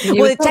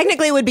 Well,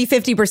 technically it would be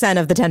 50%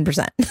 of the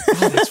 10%.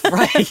 Oh, that's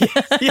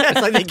right. Yes,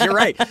 I think you're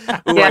right.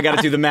 Ooh, I got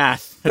to do the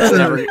math.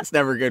 It's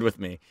never good with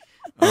me.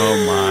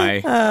 Oh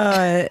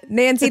my.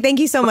 Nancy, thank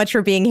you so much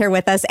for being here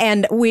with us.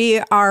 And we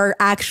are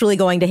actually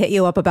going to hit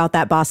you up about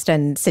that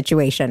Boston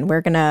situation.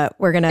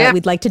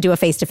 We'd like to do a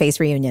face-to-face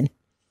reunion.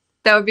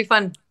 That would be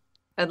fun.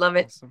 I'd love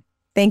it. Awesome.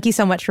 Thank you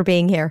so much for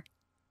being here.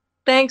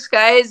 Thanks,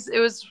 guys. It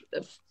was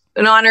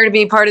an honor to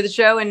be part of the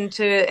show and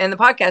the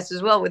podcast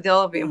as well with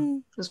all of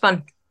you. It was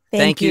fun.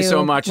 Thank you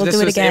so much. We'll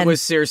do it again. It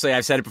was seriously,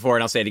 I've said it before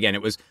and I'll say it again.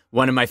 It was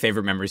one of my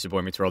favorite memories of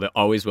Boy Meets World. It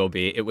always will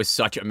be. It was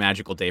such a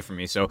magical day for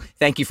me. So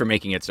thank you for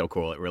making it so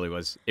cool. It really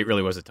was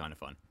a ton of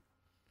fun.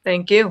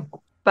 Thank you.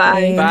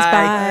 Bye. Thanks,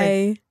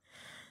 bye.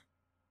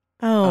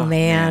 Oh,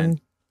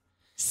 man.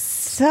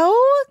 So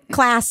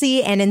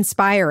classy and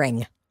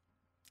inspiring.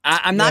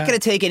 I'm not going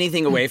to take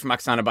anything away from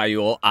Oksana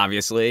Bayul,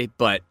 obviously,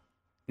 but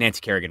Nancy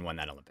Kerrigan won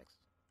that Olympics.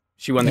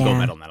 She won the gold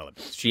medal in that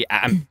Olympics.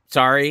 I'm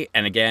sorry.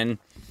 And again,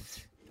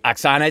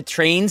 Oksana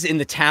trains in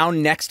the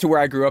town next to where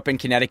I grew up in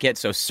Connecticut,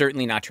 so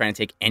certainly not trying to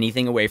take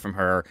anything away from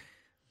her.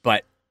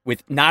 But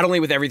with not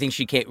only with everything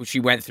she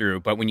went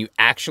through, but when you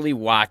actually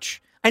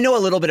watch, I know a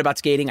little bit about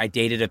skating. I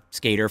dated a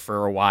skater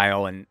for a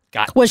while and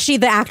got. Was she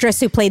the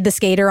actress who played the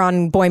skater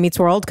on Boy Meets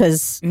World?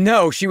 Because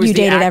no, she was. You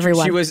dated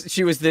everyone.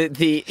 She was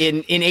the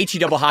in HE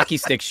double hockey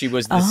sticks. She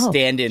was the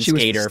stand-in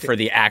skater for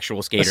the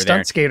actual skater stunt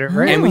there. Skater,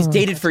 right? And we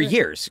dated for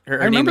years.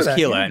 Her name was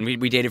Keela, yeah. and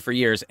we dated for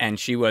years. And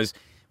she was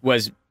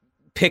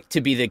picked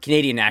to be the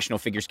Canadian national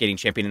figure skating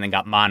champion, and then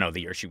got mono the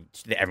year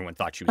everyone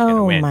thought she was going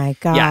to win. Oh my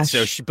gosh!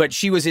 Yeah, but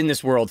she was in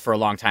this world for a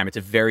long time. It's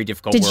a very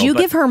difficult world. Did you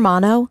give her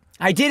mono?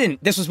 I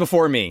didn't. This was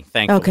before me,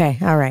 thankfully. Okay,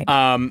 all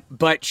right.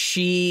 But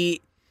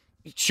she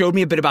showed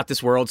me a bit about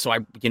this world, so I,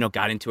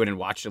 got into it and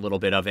watched a little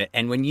bit of it.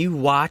 And when you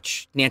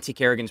watch Nancy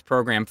Kerrigan's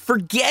program,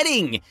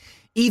 forgetting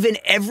even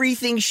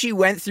everything she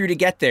went through to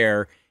get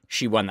there,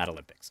 she won that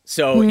Olympics.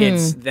 So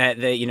it's that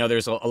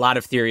there's a lot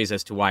of theories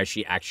as to why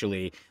she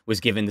actually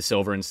was given the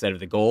silver instead of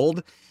the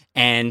gold.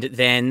 And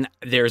then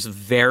there's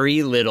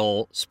very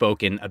little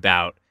spoken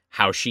about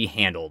how she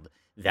handled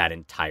that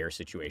entire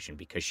situation,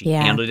 because she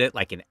handled it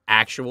like an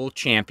actual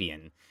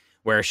champion,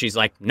 where she's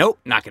like, nope,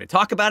 not going to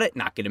talk about it,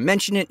 not going to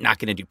mention it, not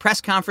going to do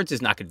press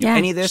conferences, not going to do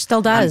any of this. She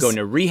still does. I'm going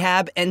to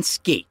rehab and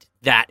skate.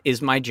 That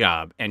is my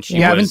job. And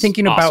she I've been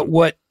thinking awesome. about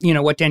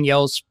what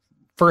Danielle's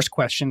first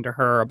question to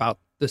her about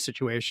the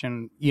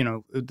situation,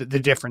 the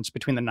difference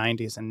between the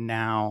 90s and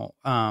now.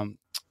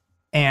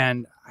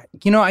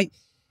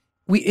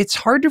 It's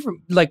hard to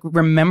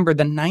remember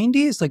the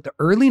 90s, like the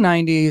early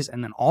 90s,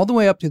 and then all the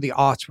way up to the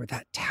aughts were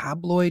that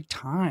tabloid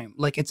time.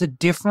 Like it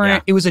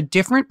was a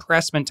different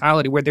press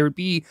mentality where there would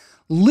be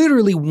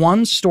literally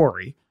one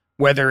story,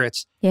 whether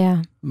it's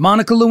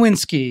Monica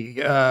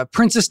Lewinsky,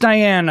 Princess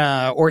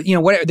Diana, or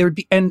whatever. There would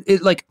be, and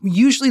it,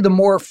 usually the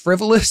more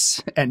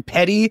frivolous and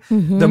petty,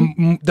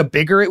 the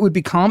bigger it would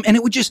become, and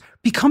it would just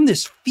become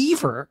this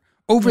fever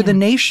over the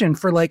nation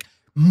for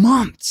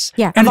months.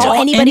 Yeah, and all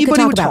anybody could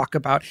would talk talk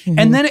about.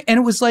 And then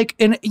it was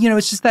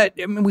it's just that,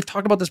 we've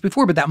talked about this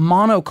before, but that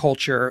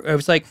monoculture, it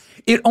was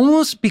it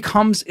almost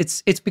becomes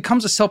it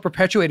becomes a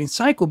self-perpetuating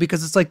cycle,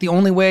 because it's the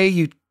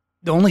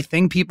only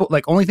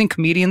thing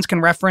comedians can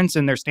reference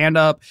in their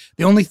stand-up,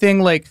 the only thing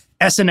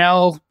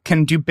SNL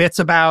can do bits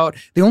about,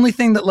 the only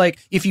thing that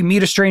if you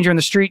meet a stranger in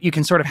the street you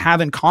can sort of have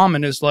in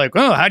common is oh,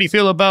 how do you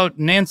feel about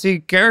Nancy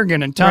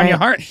Kerrigan and Tanya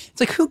Hart?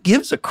 It's who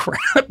gives a crap?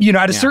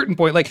 At a certain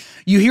point,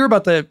 you hear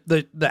about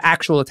the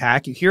actual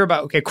attack, you hear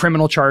about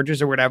criminal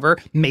charges or whatever,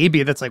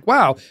 maybe that's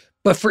wow,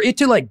 but for it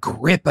to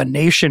grip a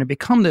nation and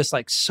become this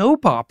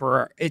soap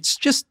opera,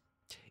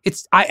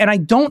 I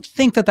don't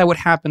think that would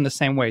happen the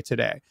same way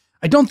today.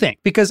 I don't think,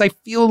 because I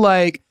feel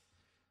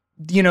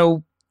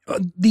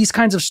these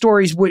kinds of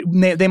stories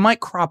they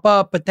might crop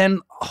up, but then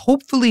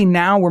hopefully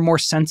now we're more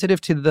sensitive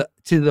to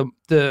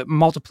the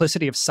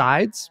multiplicity of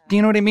sides. Do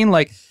you know what I mean?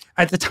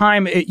 At the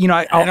time,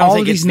 all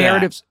of these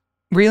narratives.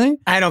 Really?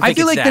 I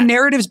feel the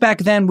narratives back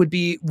then would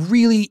be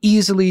really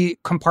easily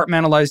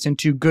compartmentalized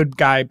into good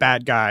guy,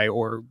 bad guy,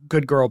 or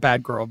good girl,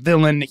 bad girl,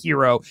 villain,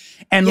 hero.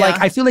 And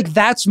I feel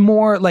that's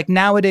more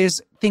nowadays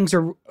things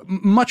are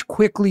much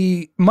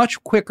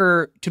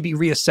quicker to be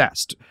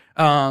reassessed.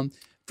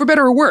 For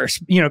better or worse,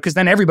 because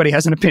then everybody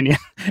has an opinion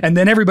and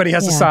then everybody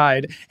has a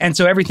side. And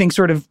so everything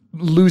sort of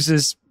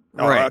loses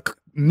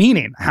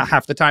meaning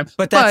half the time.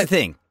 But that's the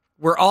thing.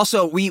 We're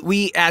also,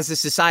 we as a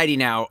society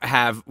now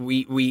have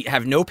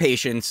no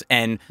patience,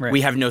 and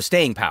we have no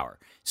staying power.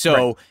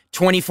 So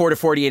 24 to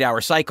 48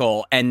 hour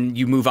cycle, and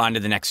you move on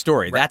to the next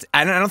story.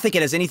 I don't think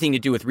it has anything to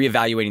do with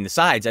reevaluating the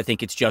sides. I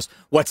think it's just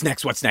what's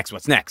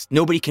next.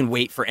 Nobody can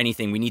wait for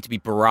anything. We need to be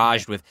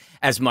barraged with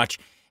as much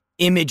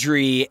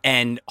imagery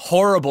and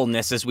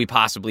horribleness as we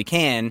possibly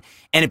can,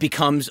 and it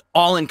becomes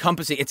all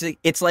encompassing.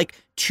 It's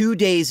like 2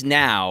 days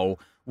now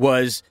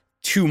was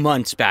 2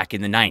 months back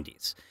in the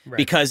 90s.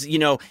 Because,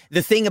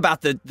 the thing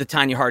about the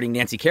Tanya Harding,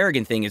 Nancy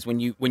Kerrigan thing is when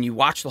you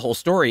watch the whole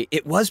story,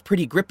 it was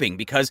pretty gripping,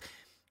 because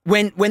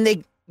when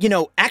they,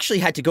 actually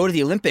had to go to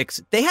the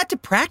Olympics, they had to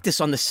practice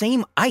on the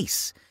same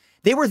ice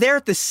they were there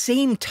at the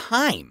same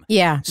time.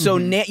 Yeah. So,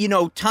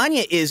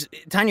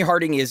 Tanya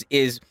Harding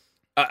is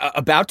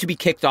about to be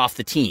kicked off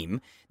the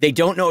team. They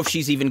don't know if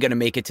she's even going to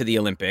make it to the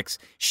Olympics.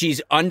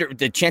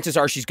 The chances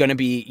are she's going to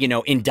be,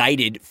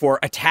 indicted for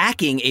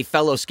attacking a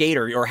fellow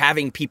skater or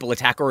having people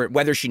attack her,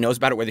 whether she knows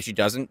about it, whether she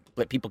doesn't,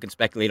 but people can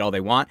speculate all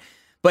they want.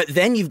 But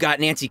then you've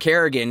got Nancy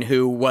Kerrigan,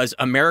 who was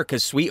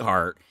America's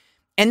sweetheart,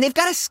 and they've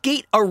got to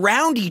skate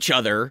around each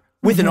other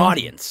with an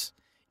audience,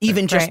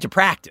 even just to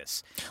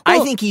practice.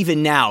 Well, I think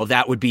even now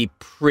that would be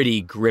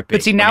pretty gripping.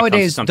 But see,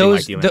 nowadays,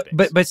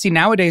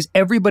 nowadays,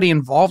 everybody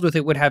involved with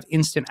it would have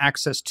instant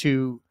access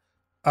to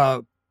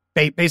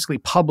basically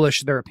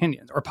publish their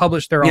opinions or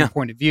publish their own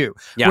point of view.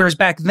 Yeah. Whereas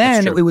back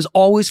then, it was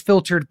always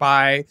filtered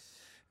by,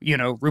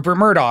 Rupert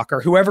Murdoch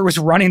or whoever was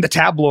running the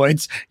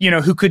tabloids,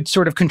 who could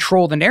sort of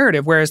control the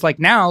narrative. Whereas like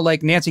now,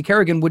 like Nancy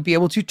Kerrigan would be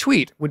able to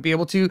tweet, would be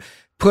able to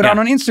put on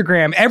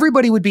Instagram.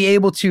 Everybody would be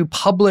able to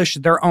publish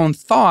their own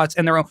thoughts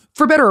and their own,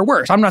 for better or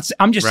worse. I'm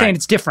just saying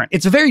it's different.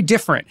 It's very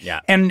different. Yeah.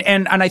 And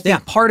I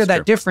think part of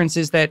that difference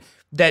is that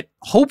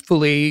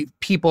hopefully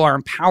people are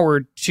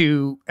empowered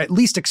to at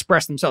least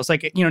express themselves.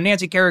 Like,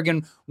 Nancy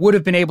Kerrigan would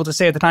have been able to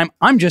say at the time,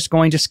 I'm just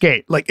going to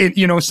skate. Like,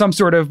 some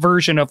sort of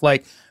version of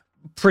like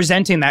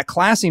presenting that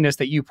classiness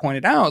that you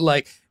pointed out.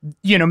 Like,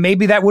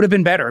 maybe that would have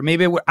been better.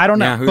 Maybe I don't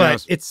know. Yeah, but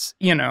knows? It's,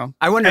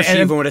 I wonder if she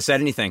even would have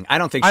said anything. I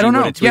don't think she would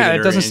have tweeted. Yeah,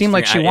 it doesn't seem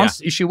like she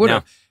would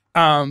have.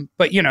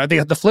 But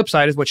the flip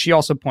side is what she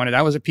also pointed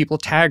out was that people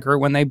tag her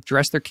when they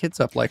dress their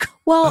kids up like.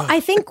 Well, I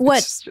think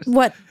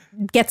what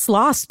gets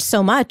lost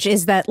so much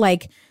is that,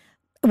 like,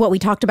 what we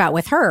talked about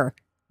with her,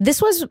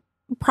 this was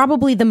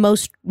probably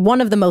one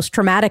of the most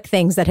traumatic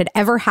things that had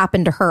ever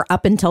happened to her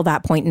up until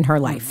that point in her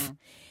life. Mm-hmm.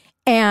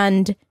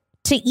 And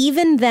to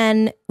even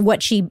then,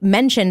 what she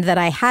mentioned that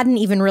I hadn't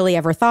even really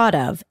ever thought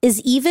of is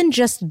even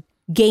just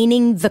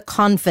gaining the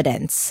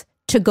confidence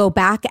to go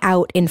back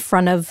out in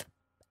front of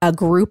a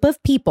group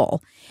of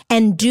people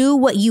and do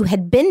what you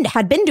had been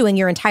doing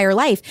your entire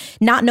life,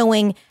 not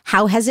knowing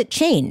how has it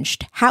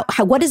changed? How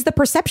what is the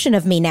perception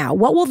of me now?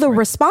 What will the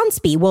response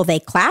be? Will they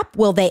clap?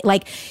 Will they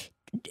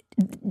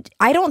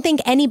I don't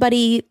think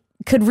anybody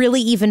could really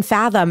even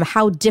fathom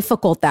how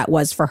difficult that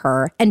was for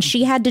her. And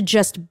she had to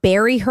just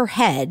bury her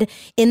head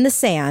in the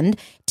sand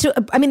it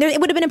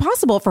would have been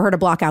impossible for her to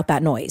block out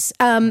that noise.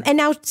 And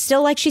now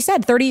still, like she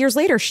said, 30 years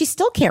later, she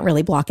still can't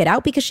really block it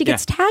out because she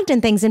gets tagged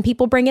in things and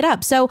people bring it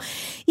up. So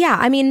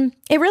yeah,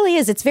 it really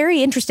is. It's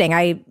very interesting.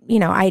 I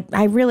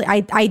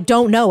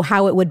don't know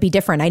how it would be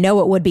different. I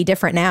know it would be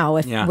different now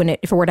if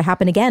it were to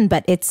happen again,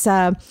 but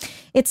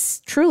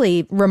it's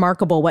truly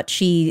remarkable what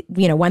she,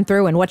 went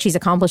through and what she's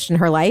accomplished in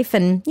her life.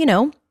 And,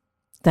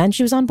 then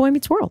she was on Boy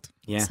Meets World.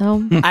 Yeah. So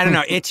I don't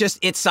know.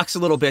 It sucks a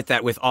little bit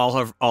that with all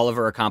of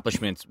her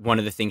accomplishments, one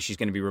of the things she's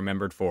going to be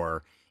remembered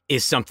for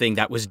is something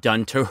that was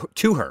done to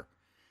her.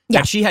 Yeah.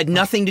 That she had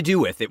nothing to do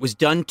with. It was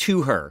done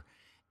to her.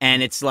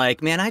 And it's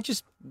like, man, I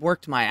just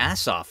worked my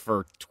ass off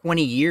for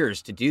 20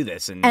 years to do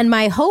this. And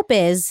my hope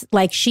is,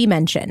 like she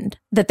mentioned,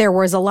 that there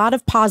was a lot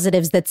of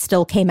positives that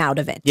still came out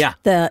of it. Yeah,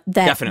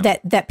 definitely.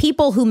 That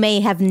people who may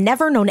have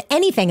never known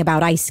anything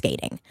about ice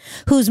skating,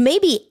 who's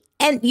maybe...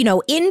 And,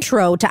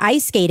 intro to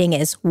ice skating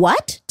is,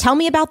 what? Tell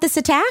me about this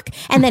attack.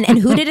 And then, and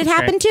who did it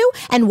happen to?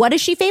 And what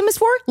is she famous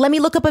for? Let me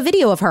look up a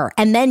video of her.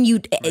 And then one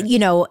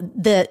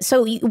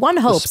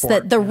hopes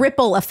that the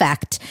ripple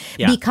effect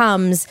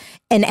becomes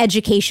an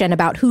education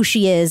about who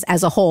she is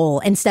as a whole,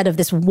 instead of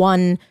this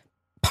one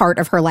part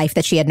of her life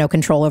that she had no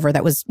control over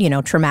that was,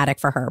 traumatic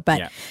for her.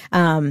 But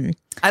I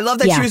love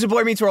that she was a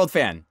Boy Meets World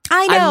fan.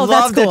 I know. I love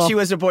that's cool. that she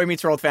was a Boy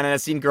Meets World fan, and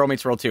I've seen Girl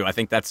Meets World too. I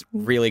think that's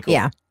really cool.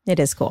 Yeah, it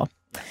is cool.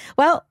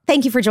 Well,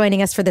 thank you for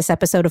joining us for this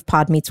episode of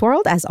Pod Meets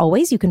World. As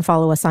always, you can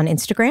follow us on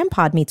Instagram,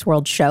 Pod Meets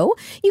World Show.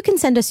 You can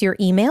send us your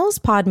emails,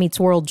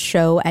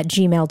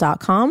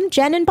 podmeetsworldshow@gmail.com.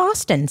 Jen in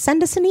Boston,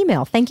 send us an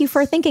email. Thank you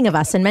for thinking of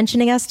us and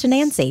mentioning us to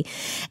Nancy.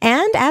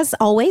 And as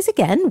always,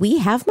 again, we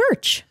have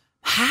merch.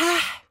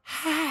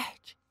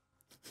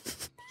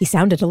 He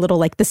sounded a little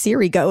like the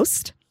Siri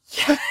ghost.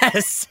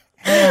 Yes.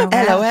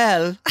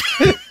 LOL.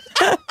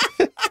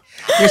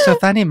 You're so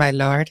funny, my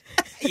lord.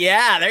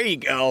 Yeah, there you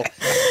go.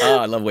 Oh,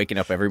 I love waking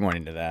up every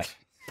morning to that.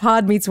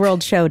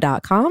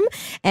 podmeetsworldshow.com.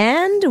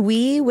 And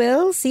we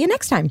will see you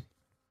next time.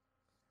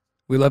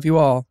 We love you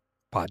all.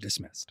 Pod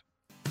dismissed.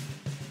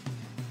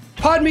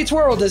 Pod Meets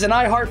World is an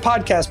iHeart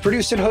podcast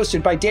produced and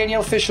hosted by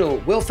Danielle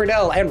Fishel, Wilfred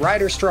L., and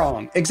Ryder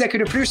Strong.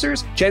 Executive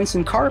producers,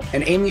 Jensen Karp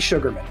and Amy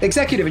Sugarman.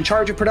 Executive in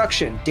charge of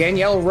production,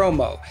 Danielle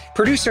Romo.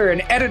 Producer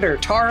and editor,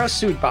 Tara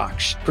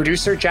Sudbach.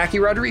 Producer, Jackie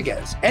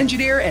Rodriguez.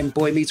 Engineer and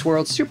Boy Meets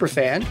World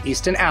superfan,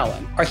 Easton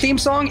Allen. Our theme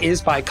song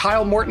is by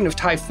Kyle Morton of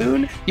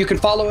Typhoon. You can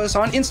follow us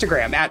on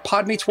Instagram at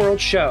Pod Meets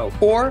World Show,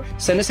 or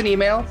send us an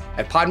email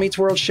at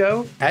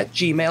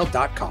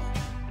podmeetsworldshow@gmail.com.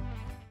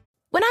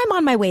 When I'm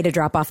on my way to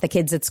drop off the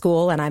kids at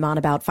school and I'm on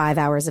about 5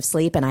 hours of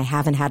sleep and I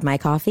haven't had my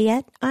coffee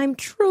yet, I'm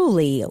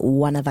truly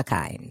one of a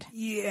kind.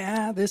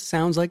 Yeah, this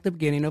sounds like the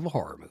beginning of a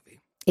horror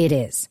movie. It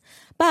is.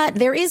 But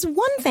there is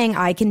one thing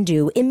I can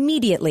do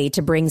immediately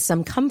to bring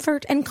some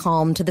comfort and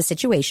calm to the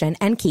situation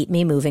and keep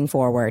me moving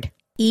forward.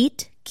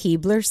 Eat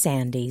Keebler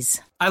Sandies.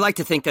 I like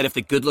to think that if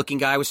the good-looking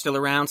guy was still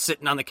around,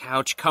 sitting on the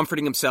couch,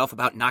 comforting himself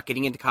about not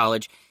getting into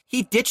college,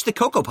 he'd ditch the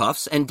Cocoa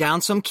Puffs and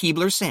down some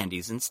Keebler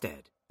Sandies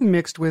instead.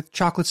 Mixed with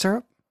chocolate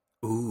syrup?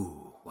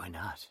 Ooh, why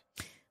not?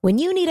 When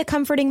you need a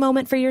comforting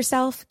moment for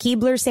yourself,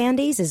 Keebler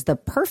Sandies is the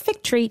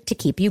perfect treat to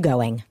keep you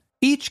going.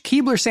 Each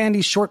Keebler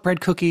Sandies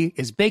shortbread cookie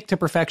is baked to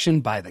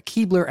perfection by the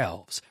Keebler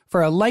elves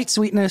for a light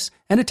sweetness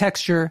and a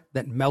texture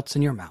that melts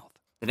in your mouth.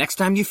 The next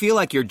time you feel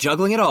like you're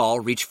juggling it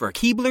all, reach for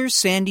Keebler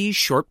Sandies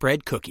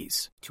shortbread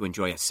cookies to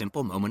enjoy a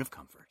simple moment of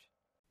comfort.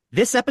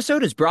 This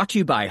episode is brought to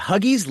you by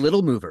Huggies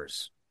Little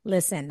Movers.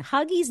 Listen,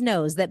 Huggies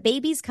knows that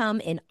babies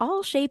come in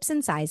all shapes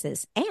and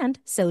sizes, and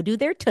so do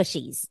their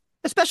tushies.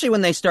 Especially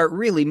when they start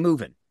really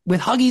moving.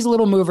 With Huggies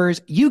Little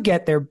Movers, you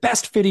get their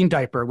best fitting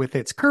diaper with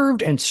its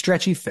curved and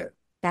stretchy fit.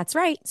 That's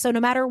right. So no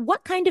matter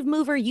what kind of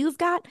mover you've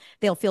got,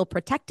 they'll feel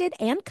protected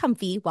and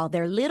comfy while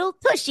their little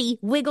tushy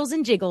wiggles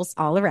and jiggles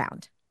all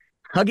around.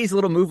 Huggies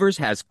Little Movers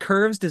has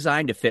curves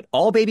designed to fit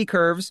all baby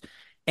curves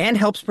and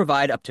helps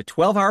provide up to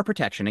 12-hour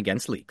protection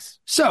against leaks.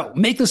 So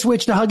make the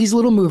switch to Huggies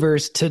Little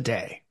Movers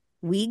today.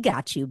 We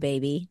got you,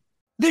 baby.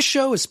 This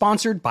show is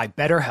sponsored by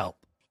BetterHelp.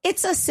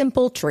 It's a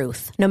simple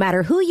truth. No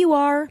matter who you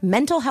are,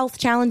 mental health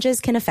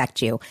challenges can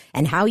affect you,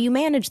 and how you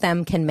manage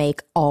them can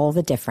make all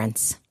the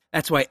difference.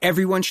 That's why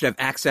everyone should have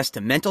access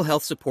to mental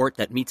health support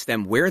that meets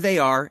them where they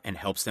are and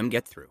helps them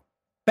get through.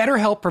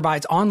 BetterHelp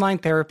provides online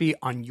therapy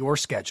on your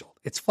schedule.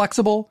 It's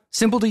flexible,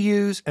 simple to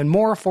use, and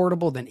more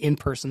affordable than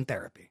in-person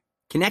therapy.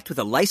 Connect with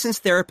a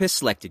licensed therapist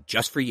selected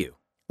just for you.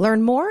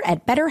 Learn more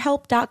at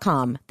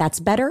BetterHelp.com.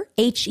 That's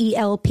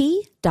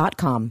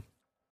BetterHelp.com.